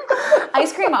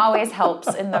 Ice cream always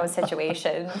helps in those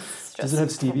situations. Does it have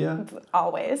stevia?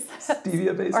 Always.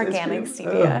 Stevia-based Organic ice cream?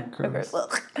 stevia. Oh, gross.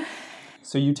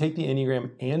 So you take the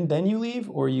Enneagram and then you leave,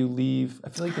 or you leave? I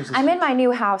feel like there's. I'm in my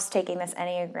new house taking this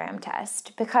Enneagram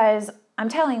test because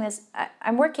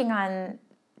I'm working on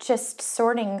just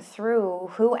sorting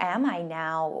through who am I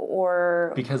now,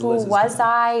 or Because who Liz is was gone.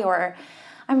 I, or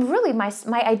I'm really, my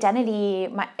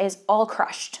identity is all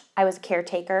crushed. I was a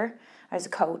caretaker, I was a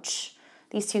coach.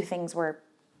 These two things were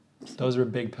Those were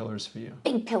big pillars for you.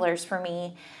 big pillars for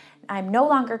me. I'm no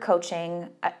longer coaching.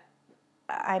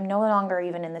 I'm no longer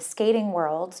even in the skating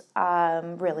world,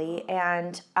 really.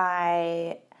 And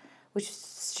which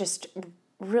is just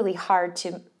really hard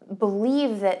to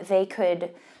believe that they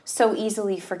could so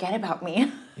easily forget about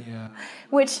me. Yeah.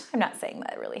 Which I'm not saying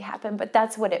that really happened, but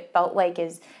that's what it felt like,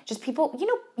 is just people,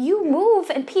 you move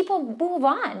and people move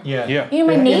on. Yeah. Yeah. My You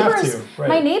have neighbor's to, right.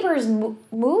 my neighbor's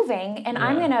moving, and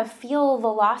I'm Yeah. gonna feel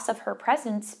the loss of her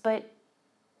presence, but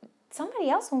somebody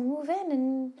else will move in,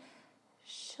 and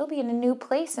she'll be in a new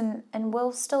place, and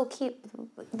we'll still keep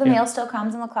the mail still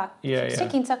comes and the clock keeps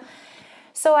ticking.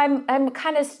 So I'm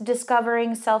kind of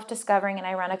self-discovering, and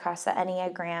I run across the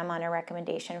Enneagram on a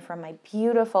recommendation from my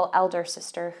beautiful elder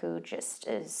sister, who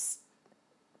just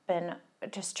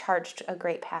charged a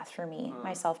great path for me.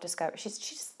 My self-discovery. She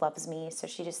just loves me, so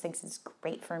she just thinks it's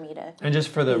great for me to. And just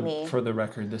for me. the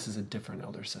record, this is a different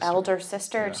elder sister. Elder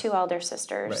sister, Yeah. two elder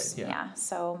sisters. Right, yeah.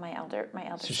 So my elder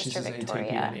So she sister says, "Hey, take the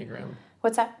Victoria. Enneagram."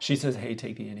 What's that? She says, "Hey,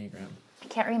 take the Enneagram." I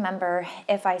can't remember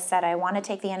if I said I want to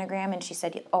take the Enneagram and she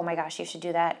said, "Oh my gosh, you should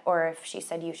do that," or if she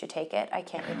said you should take it. I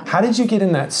can't remember. How did you get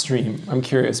in that stream? I'm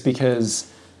curious,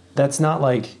 because that's not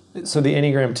like, so the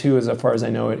Enneagram 2, as far as I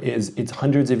know it's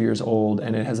hundreds of years old,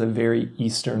 and it has a very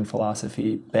Eastern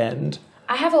philosophy bend.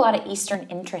 I have a lot of Eastern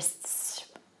interests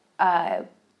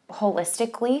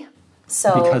holistically.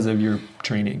 So Because of your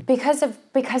training. because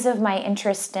of my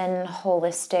interest in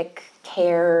holistic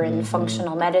care and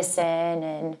functional medicine,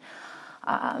 and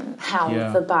how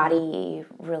Yeah. the body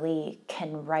really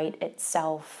can right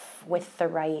itself with the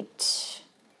right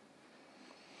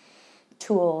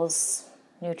tools,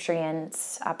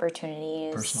 nutrients,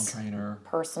 opportunities.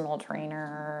 Personal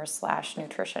trainer /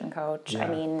 nutrition coach. Yeah. I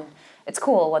mean, it's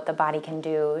cool what the body can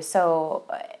do. So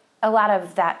a lot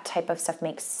of that type of stuff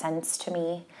makes sense to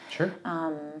me. Sure.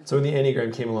 So when the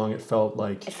Enneagram came along, it felt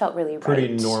like It felt really pretty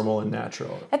right. normal and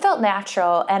natural. It felt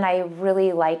natural, and I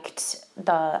really liked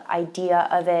the idea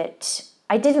of it.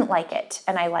 I didn't like it,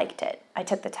 and I liked it. I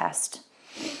took the test.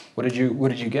 What did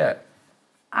you get?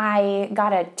 I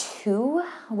got a 2,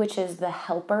 which is the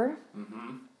helper.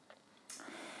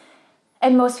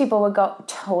 And most people would go,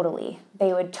 totally.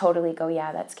 They would totally go,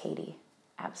 yeah, that's Katie.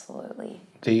 Absolutely.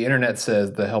 The internet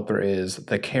says the helper is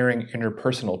the caring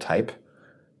interpersonal type,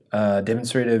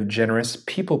 demonstrative, generous,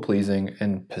 people-pleasing,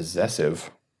 and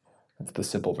possessive. That's the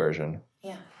simple version.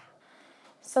 Yeah.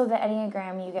 So the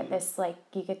Enneagram, you get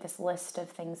this list of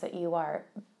things that you are.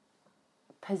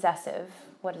 Possessive.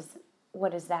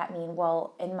 What does that mean?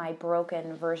 Well, in my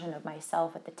broken version of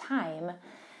myself at the time,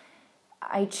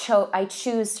 I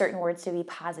choose certain words to be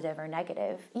positive or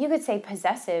negative. You could say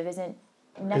possessive isn't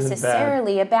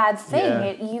necessarily a bad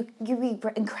thing. Yeah. You be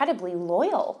incredibly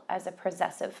loyal as a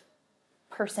possessive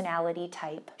personality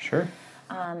type. Sure.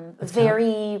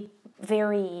 Very,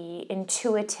 very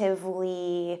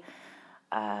intuitively,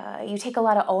 you take a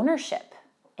lot of ownership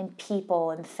in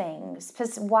people and things.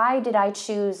 Because why did I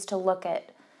choose to look at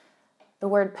the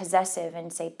word possessive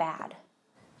and say bad?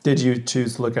 Did you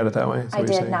choose to look at it that way? I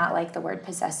did not like the word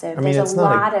possessive. I mean, There's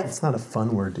it's not a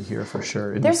fun word to hear for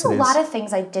sure. There's a lot of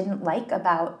things I didn't like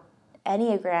about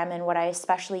Enneagram, and what I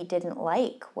especially didn't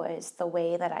like was the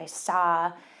way that I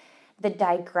saw the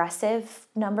digressive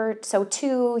number. So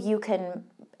 2, you can,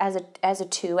 as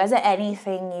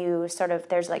anything, you sort of,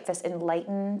 there's like this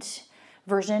enlightened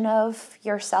version of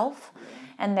yourself,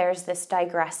 and there's this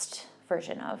digressed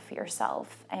version of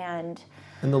yourself. And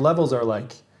the levels are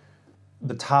like,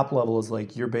 the top level is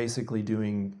like you're basically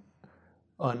doing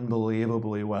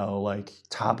unbelievably well, like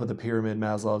top of the pyramid,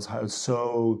 Maslow's house,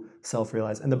 so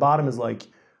self-realized. And the bottom is like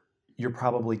you're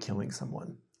probably killing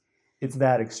someone. It's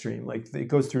that extreme. Like it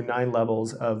goes through 9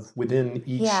 levels of within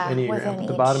each Enneagram. within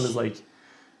The each. bottom is like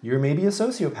you're maybe a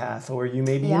sociopath, or you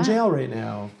may be in jail right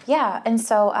now. Yeah, and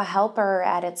so a helper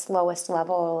at its lowest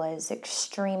level is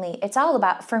it's all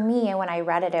about, for me, when I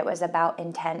read it, it was about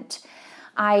intent.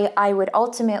 I would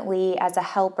ultimately, as a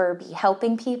helper, be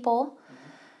helping people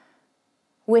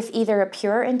with either a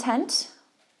pure intent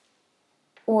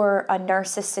or a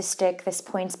narcissistic, this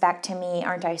points back to me,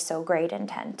 aren't I so great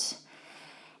intent.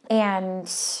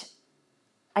 And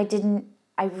I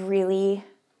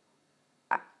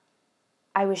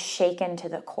was shaken to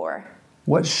the core.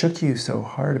 What shook you so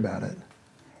hard about it?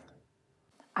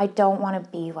 I don't want to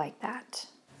be like that.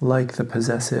 Like the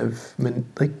possessive,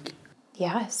 like...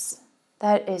 Yes,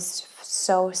 that is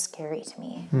so scary to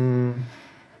me.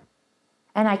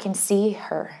 And I can see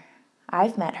her.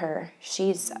 I've met her.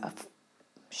 She's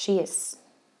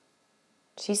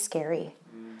scary.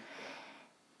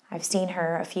 I've seen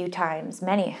her a few times,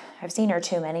 I've seen her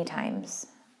too many times.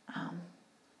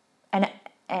 And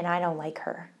I don't like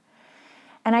her.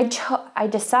 And I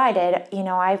decided,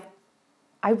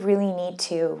 I really need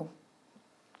to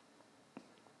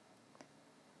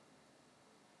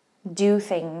do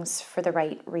things for the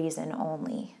right reason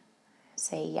only.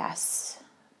 Say yes,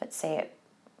 but say it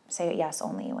yes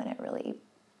only when it really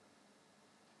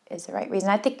is the right reason.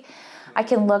 I think I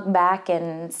can look back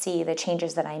and see the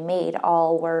changes that I made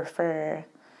all were for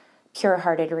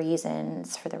pure-hearted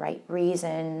reasons, for the right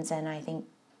reasons, and I think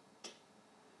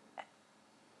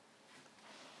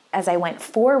as I went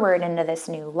forward into this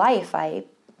new life, I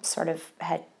sort of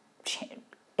had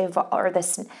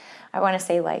this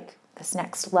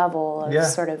next level of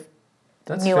sort of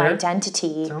That's new fair.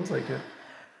 identity. Sounds like it.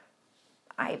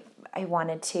 I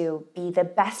wanted to be the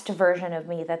best version of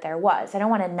me that there was. I don't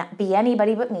want to be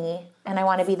anybody but me, and I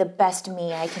want to be the best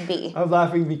me I can be. I'm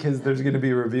laughing because there's going to be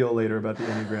a reveal later about the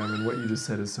Enneagram, and what you just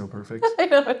said is so perfect. I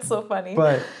know, it's so funny.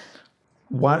 But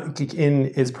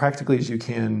in as practically as you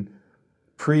can,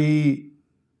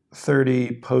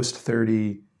 pre-30,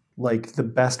 post-30, like the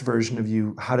best version of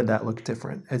you, how did that look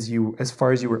different as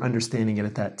far as you were understanding it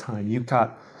at that time?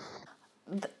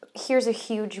 Here's a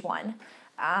huge one.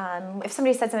 If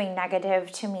somebody said something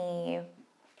negative to me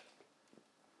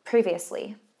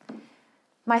previously,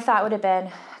 my thought would have been,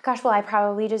 gosh, well, I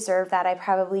probably deserve that. I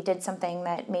probably did something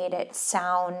that made it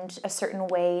sound a certain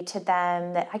way to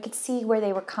them, that I could see where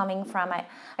they were coming from. I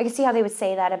could see how they would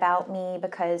say that about me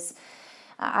because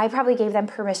I probably gave them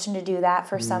permission to do that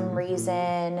for some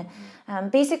reason.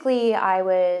 Basically, I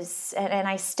was, and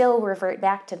I still revert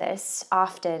back to this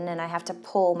often, and I have to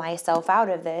pull myself out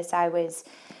of this. I was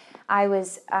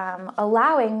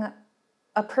allowing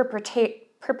a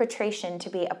perpetration to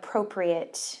be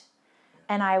appropriate,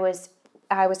 and I was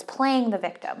playing the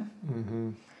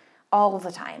victim all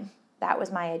the time. That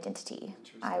was my identity.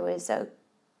 I was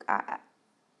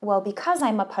because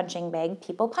I'm a punching bag,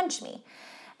 people punch me.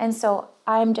 And so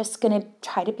I'm just going to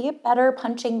try to be a better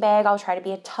punching bag. I'll try to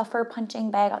be a tougher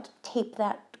punching bag. I'll tape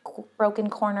that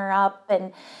broken corner up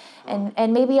and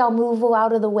maybe I'll move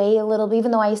out of the way a little bit.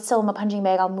 Even though I still am a punching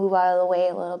bag, I'll move out of the way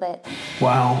a little bit.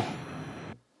 Wow.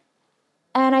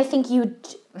 And I think you're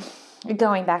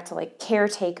going back to like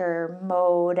caretaker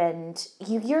mode, and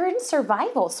you're in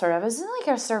survival sort of. It's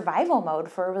like a survival mode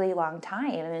for a really long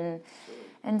time.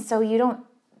 And so you're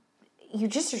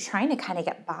trying to kind of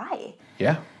get by.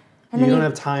 Yeah. And you then don't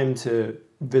have time to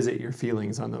visit your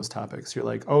feelings on those topics. You're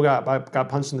like, oh God, I got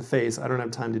punched in the face. I don't have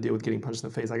time to deal with getting punched in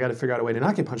the face. I got to figure out a way to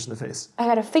not get punched in the face. I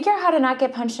got to figure out how to not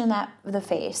get punched in the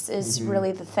face is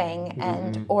really the thing,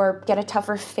 and or get a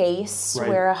tougher face, Right.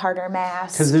 wear a harder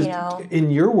mask. Because You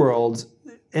in your world,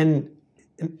 and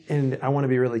I want to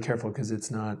be really careful because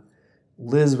it's not.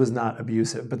 Liz was not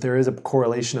abusive, but there is a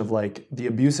correlation of like the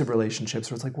abusive relationships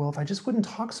where it's like, well, if I just wouldn't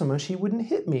talk so much, he wouldn't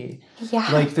hit me.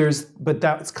 Yeah. But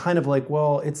that's kind of like,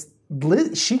 well, it's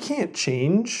Liz, she can't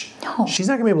change. No. She's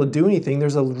not gonna be able to do anything.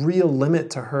 There's a real limit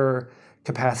to her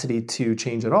capacity to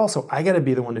change at all. So I gotta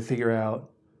be the one to figure out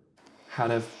how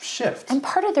to shift. And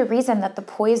part of the reason that the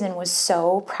poison was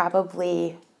so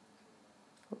probably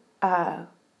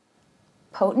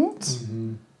potent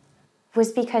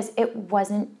was because it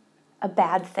wasn't a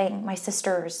bad thing. My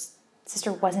sister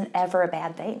wasn't ever a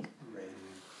bad thing. Right.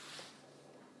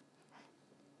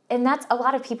 And that's a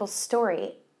lot of people's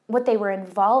story. What they were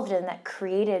involved in that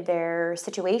created their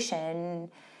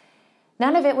situation,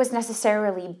 none of it was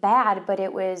necessarily bad, but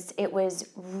it was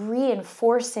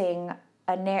reinforcing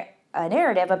a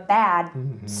narrative, a bad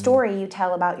story you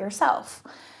tell about yourself.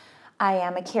 I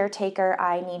am a caretaker.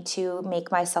 I need to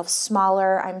make myself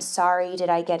smaller. I'm sorry. Did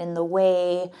I get in the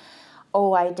way?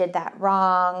 Oh, I did that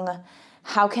wrong.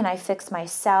 How can I fix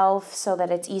myself so that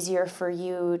it's easier for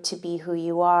you to be who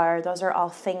you are? Those are all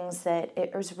things that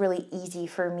it was really easy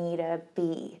for me to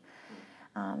be.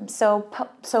 So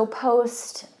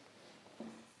post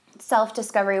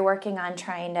self-discovery, working on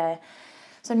trying to.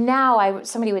 So now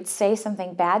somebody would say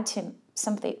something bad to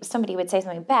somebody would say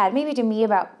something bad, maybe to me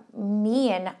about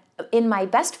me, and in my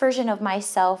best version of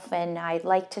myself, and I'd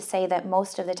like to say that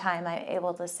most of the time I'm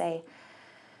able to say,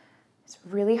 it's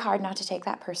really hard not to take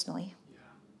that personally.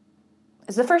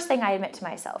 It's the first thing I admit to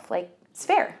myself. Like, it's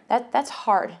fair. That's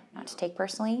hard not to take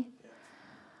personally.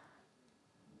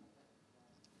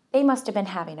 They must have been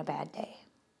having a bad day.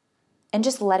 And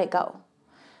just let it go.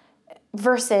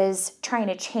 Versus trying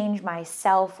to change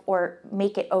myself or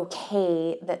make it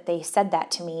okay that they said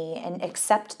that to me and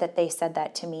accept that they said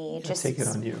that to me. Just take it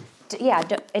on you. Yeah,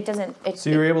 it doesn't. So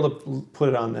you're able to put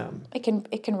it on them. It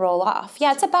can roll off.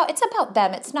 Yeah, it's about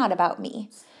them. It's not about me.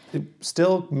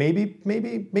 Still, maybe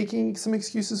making some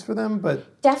excuses for them,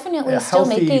 but definitely still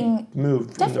making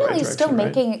move. Definitely still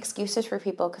making excuses for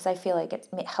people because I feel like it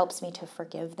helps me to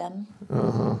forgive them.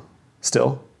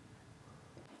 Still.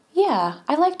 Yeah,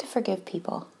 I like to forgive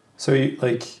people. So,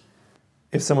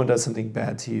 if someone does something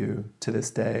bad to you to this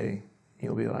day,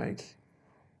 you'll be like,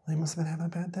 they must have been having a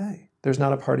bad day. There's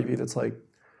not a part of you that's like,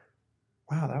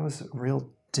 wow, that was a real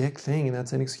dick thing and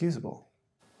that's inexcusable.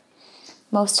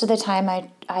 Most of the time,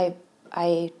 I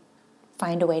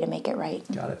find a way to make it right.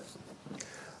 Got it.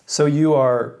 So you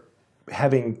are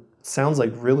having, sounds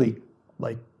like really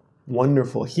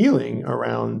wonderful healing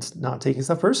around not taking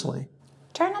stuff personally.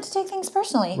 Try not to take things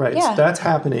personally. Right. Yeah. So that's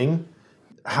happening.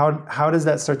 How does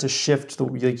that start to shift?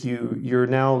 You're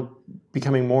now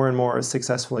becoming more and more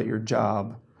successful at your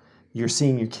job. You're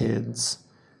seeing your kids.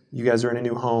 You guys are in a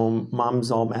new home. Mom's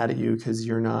all mad at you because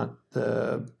you're not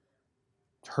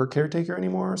her caretaker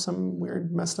anymore or some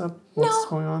weird messed up what's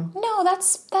going on? No,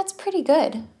 that's pretty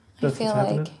good. That's I feel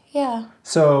like. Yeah.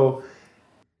 So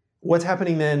what's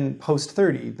happening then post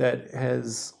 30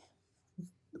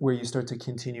 where you start to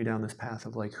continue down this path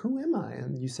of who am I?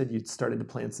 And you said you started to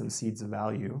plant some seeds of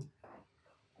value.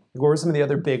 What were some of the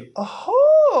other big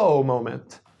oh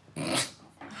moment? I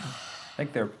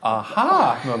think they're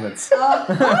aha moments.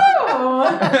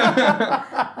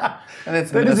 And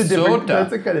it's Minnesota.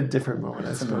 That's a kind of different moment.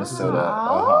 That's Minnesota.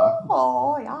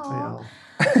 Oh, yeah.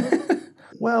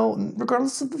 Well,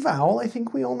 regardless of the vowel, I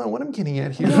think we all know what I'm getting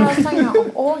at here. Yes, I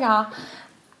know. Oh, yeah.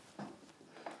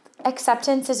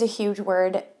 Acceptance is a huge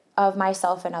word of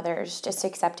myself and others, just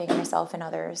accepting myself and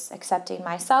others. Accepting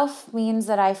myself means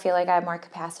that I feel like I have more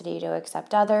capacity to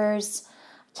accept others.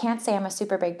 Can't say I'm a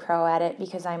super big pro at it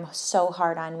because I'm so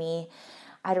hard on me.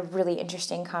 I had a really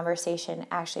interesting conversation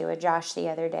actually with Josh the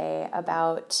other day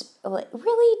about,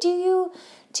 really,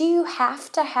 do you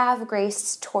have to have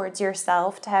grace towards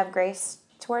yourself to have grace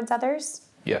towards others?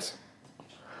 Yes.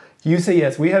 You say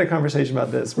yes. We had a conversation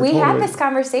about this. We had this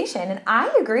conversation, and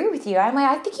I agree with you. I'm like,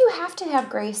 I think you have to have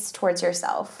grace towards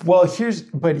yourself. Well,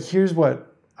 here's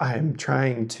what I'm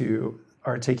trying to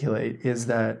articulate is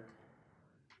that,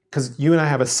 because you and I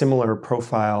have a similar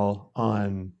profile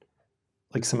on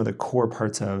some of the core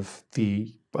parts of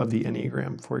the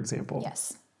Enneagram, for example.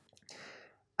 Yes.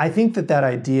 I think that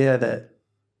idea that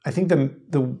I think the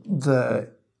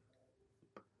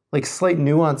slight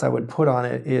nuance I would put on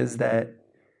it is that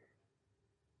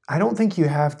I don't think you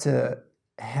have to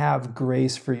have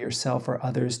grace for yourself or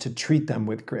others to treat them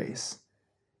with grace.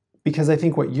 Because I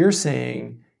think what you're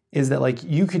saying is that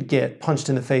you could get punched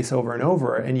in the face over and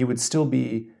over and you would still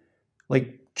be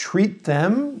treat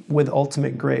them with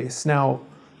ultimate grace. Now,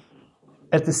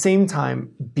 at the same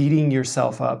time, beating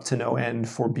yourself up to no end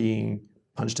for being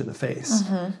punched in the face.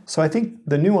 Mm-hmm. So I think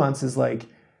the nuance is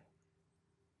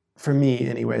for me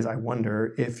anyways, I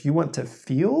wonder if you want to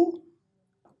feel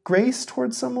grace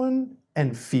towards someone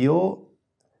and feel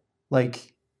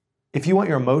if you want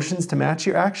your emotions to match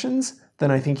your actions,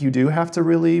 then I think you do have to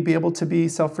really be able to be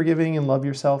self-forgiving and love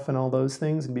yourself and all those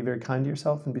things and be very kind to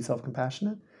yourself and be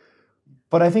self-compassionate.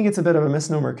 But I think it's a bit of a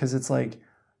misnomer because it's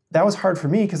that was hard for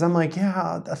me because I'm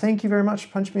yeah, thank you very much.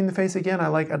 Punch me in the face again. I'd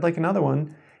like another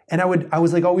one. And I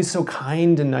was always so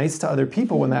kind and nice to other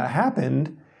people when that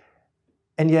happened.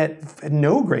 And yet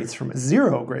zero grace for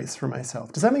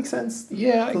myself. Does that make sense?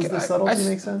 Yeah. Does the subtlety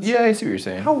make sense? Yeah, I see what you're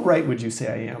saying. How right would you say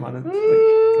I am on a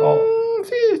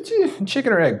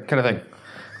chicken or egg kind of thing?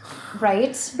 Right?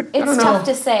 It's tough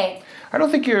to say. I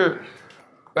don't think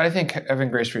but I think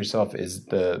having grace for yourself is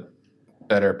the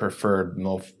better, preferred,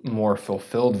 more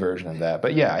fulfilled version of that.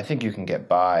 But yeah, I think you can get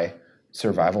by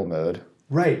survival mode.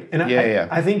 Right. And yeah.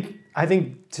 I think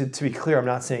to be clear, I'm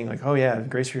not saying oh yeah,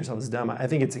 grace for yourself is dumb. I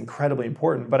think it's incredibly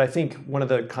important. But I think one of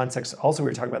the contexts also we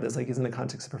were talking about this is in the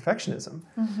context of perfectionism.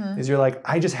 Mm-hmm. Is you're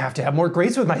I just have to have more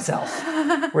grace with myself.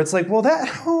 Where it's well that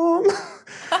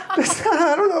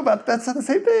I don't know about that's not the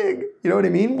same thing. You know what I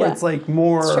mean? Where it's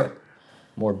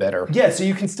more better. Yeah, so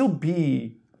you can still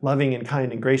be loving and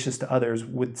kind and gracious to others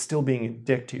with still being a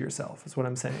dick to yourself, is what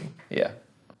I'm saying. Yeah.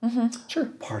 Mm-hmm. Sure.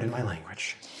 Pardon my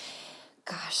language.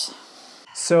 Gosh.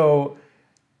 So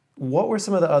what were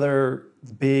some of the other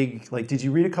big, like, did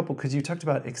you read a couple, because you talked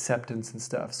about acceptance and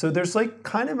stuff. So there's like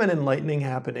kind of an enlightening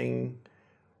happening.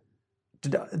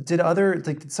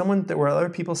 Did someone, were other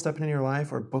people stepping in your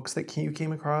life, or books that you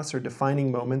came across, or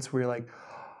defining moments where you're like,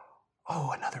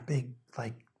 oh, another big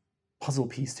like puzzle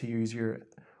piece, to use your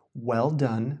well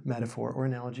done metaphor or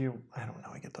analogy? I don't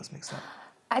know, I get those mixed up.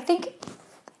 I think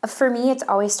for me, it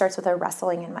always starts with a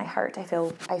wrestling in my heart. I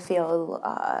feel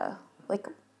like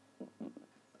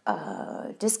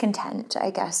discontent, I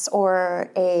guess, or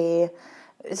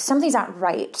something's not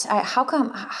right. How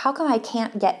come I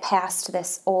can't get past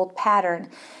this old pattern?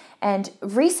 And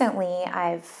recently,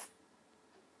 I've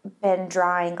been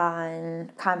drawing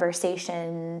on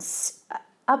conversations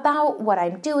about what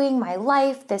I'm doing, my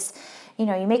life, this, you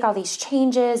make all these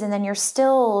changes and then you're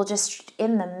still just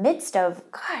in the midst of,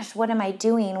 gosh, what am I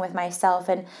doing with myself?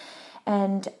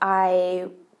 And I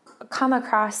come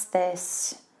across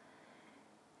this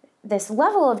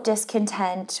level of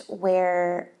discontent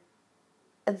where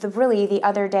the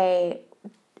other day,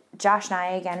 Josh and I,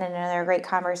 again, in another great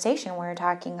conversation, we were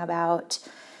talking about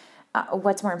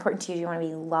what's more important to you. Do you want to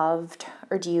be loved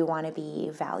or do you want to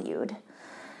be valued?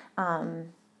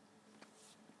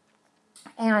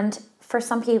 And for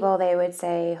some people, they would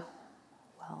say,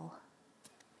 well,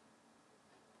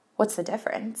 what's the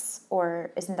difference? Or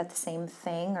isn't that the same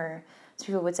thing? Or some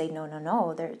people would say, no.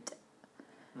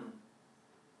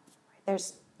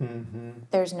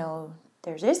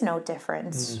 There is no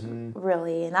difference,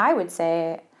 really. And I would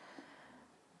say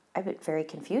I've been very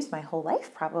confused my whole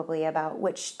life probably about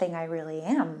which thing I really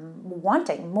am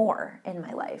wanting more in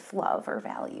my life, love or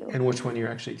value. And which one you're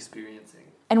actually experiencing.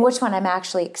 And which one I'm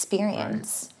actually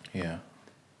experiencing. Right. Yeah.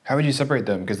 How would you separate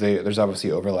them? Because there's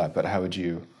obviously overlap, but how would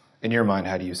you, in your mind,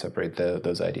 how do you separate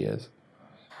those ideas?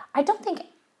 I don't think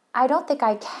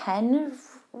I can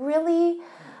really,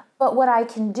 but what I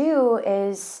can do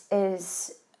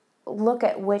is look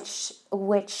at which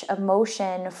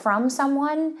emotion from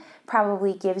someone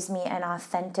probably gives me an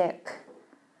authentic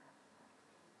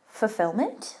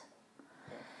fulfillment.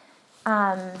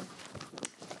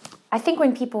 I think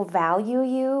when people value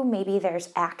you, maybe there's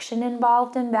action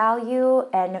involved in value,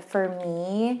 and for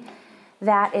me,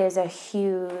 that is a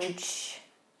huge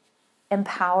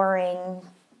empowering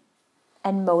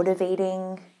and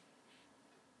motivating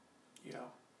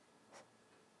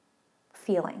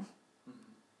feeling.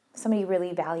 Somebody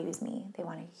really values me. They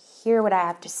want to hear what I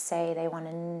have to say. They want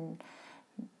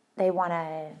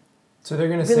to So they're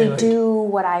going to really say, like, do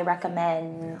what I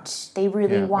recommend. Yeah. They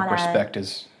really want to. Respect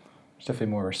is definitely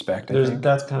more respect. I think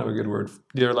that's kind of a good word.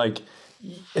 They're like,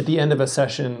 at the end of a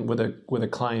session with a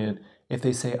client, if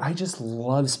they say, I just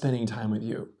love spending time with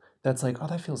you, that's like, oh,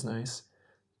 that feels nice.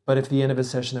 But if at the end of a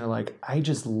session they're like, I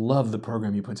just love the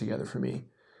program you put together for me,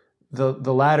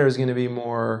 the latter is going to be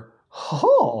more,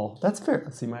 oh, that's fair.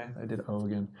 See, I did O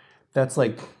again. That's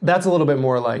a little bit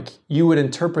more like you would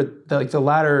interpret, the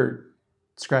latter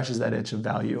scratches that itch of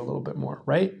value a little bit more,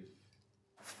 right?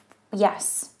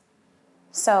 Yes.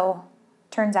 So,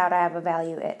 turns out I have a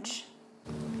value itch.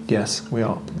 Yes, we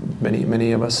all,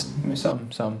 many of us.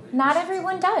 Some. Not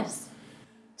everyone does.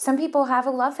 Some people have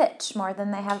a love itch more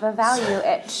than they have a value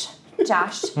itch,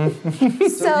 Josh.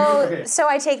 So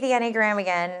I take the Enneagram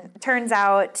again. Turns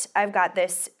out I've got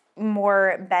this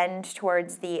more bend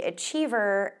towards the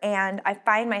achiever, and I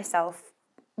find myself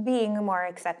being more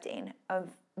accepting of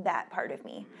that part of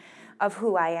me, of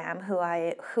who I am, who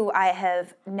I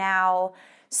have now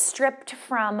stripped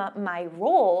from my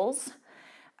roles,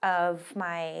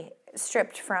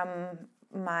 stripped from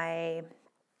my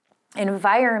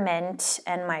environment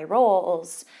and my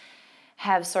roles,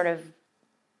 have sort of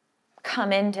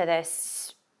come into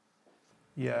this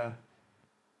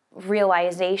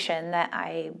realization that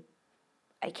I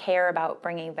care about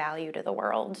bringing value to the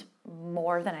world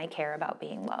more than I care about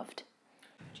being loved.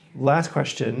 Last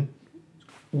question.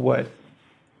 What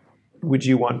would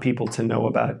you want people to know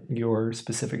about your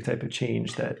specific type of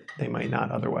change that they might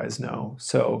not otherwise know?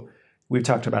 So we've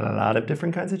talked about a lot of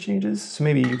different kinds of changes. So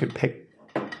maybe you could pick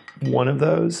one of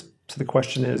those. So the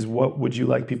question is, what would you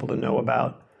like people to know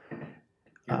about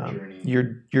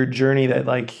your journey that,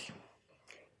 like,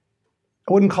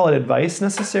 I wouldn't call it advice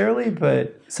necessarily,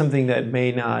 but something that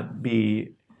may not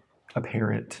be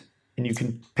apparent. And you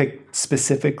can pick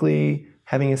specifically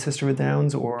having a sister with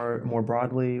Downs, or more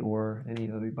broadly, or any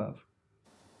of the above.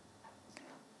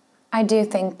 I do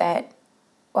think that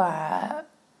I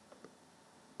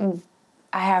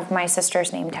have my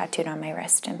sister's name tattooed on my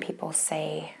wrist, and people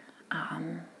say,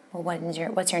 well,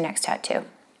 what's your next tattoo?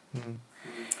 Mm-hmm.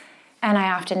 And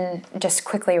I often just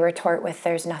quickly retort with,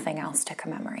 there's nothing else to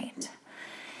commemorate.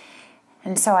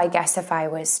 And so I guess if I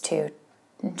was to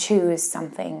choose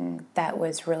something that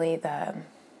was really the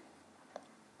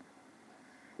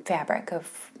fabric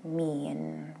of me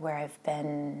and where I've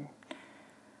been,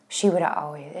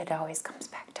 it always comes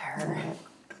back to her. Oh,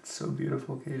 that's so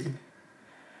beautiful, Katie.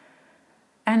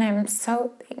 And I'm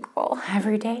so thankful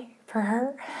every day for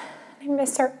her. I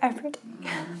miss her every day.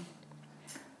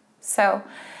 So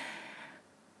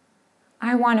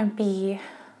I want to be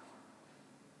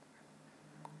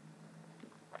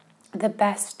the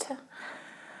best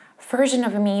version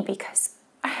of me because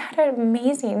I had an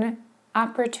amazing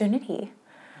opportunity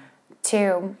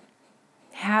to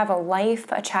have a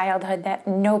life, a childhood that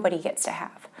nobody gets to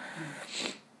have.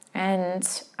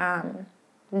 And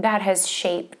that has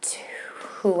shaped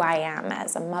who I am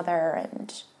as a mother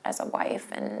and as a wife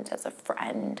and as a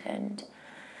friend. And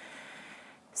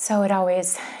so it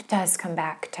always does come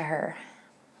back to her.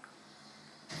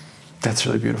 That's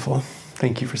really beautiful.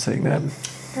 Thank you for saying that.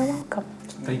 You're welcome.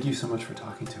 Thank you so much for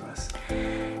talking to us.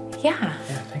 Yeah.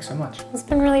 Yeah, thanks so much. It's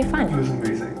been really It fun. was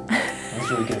amazing. That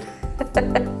was really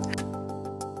good.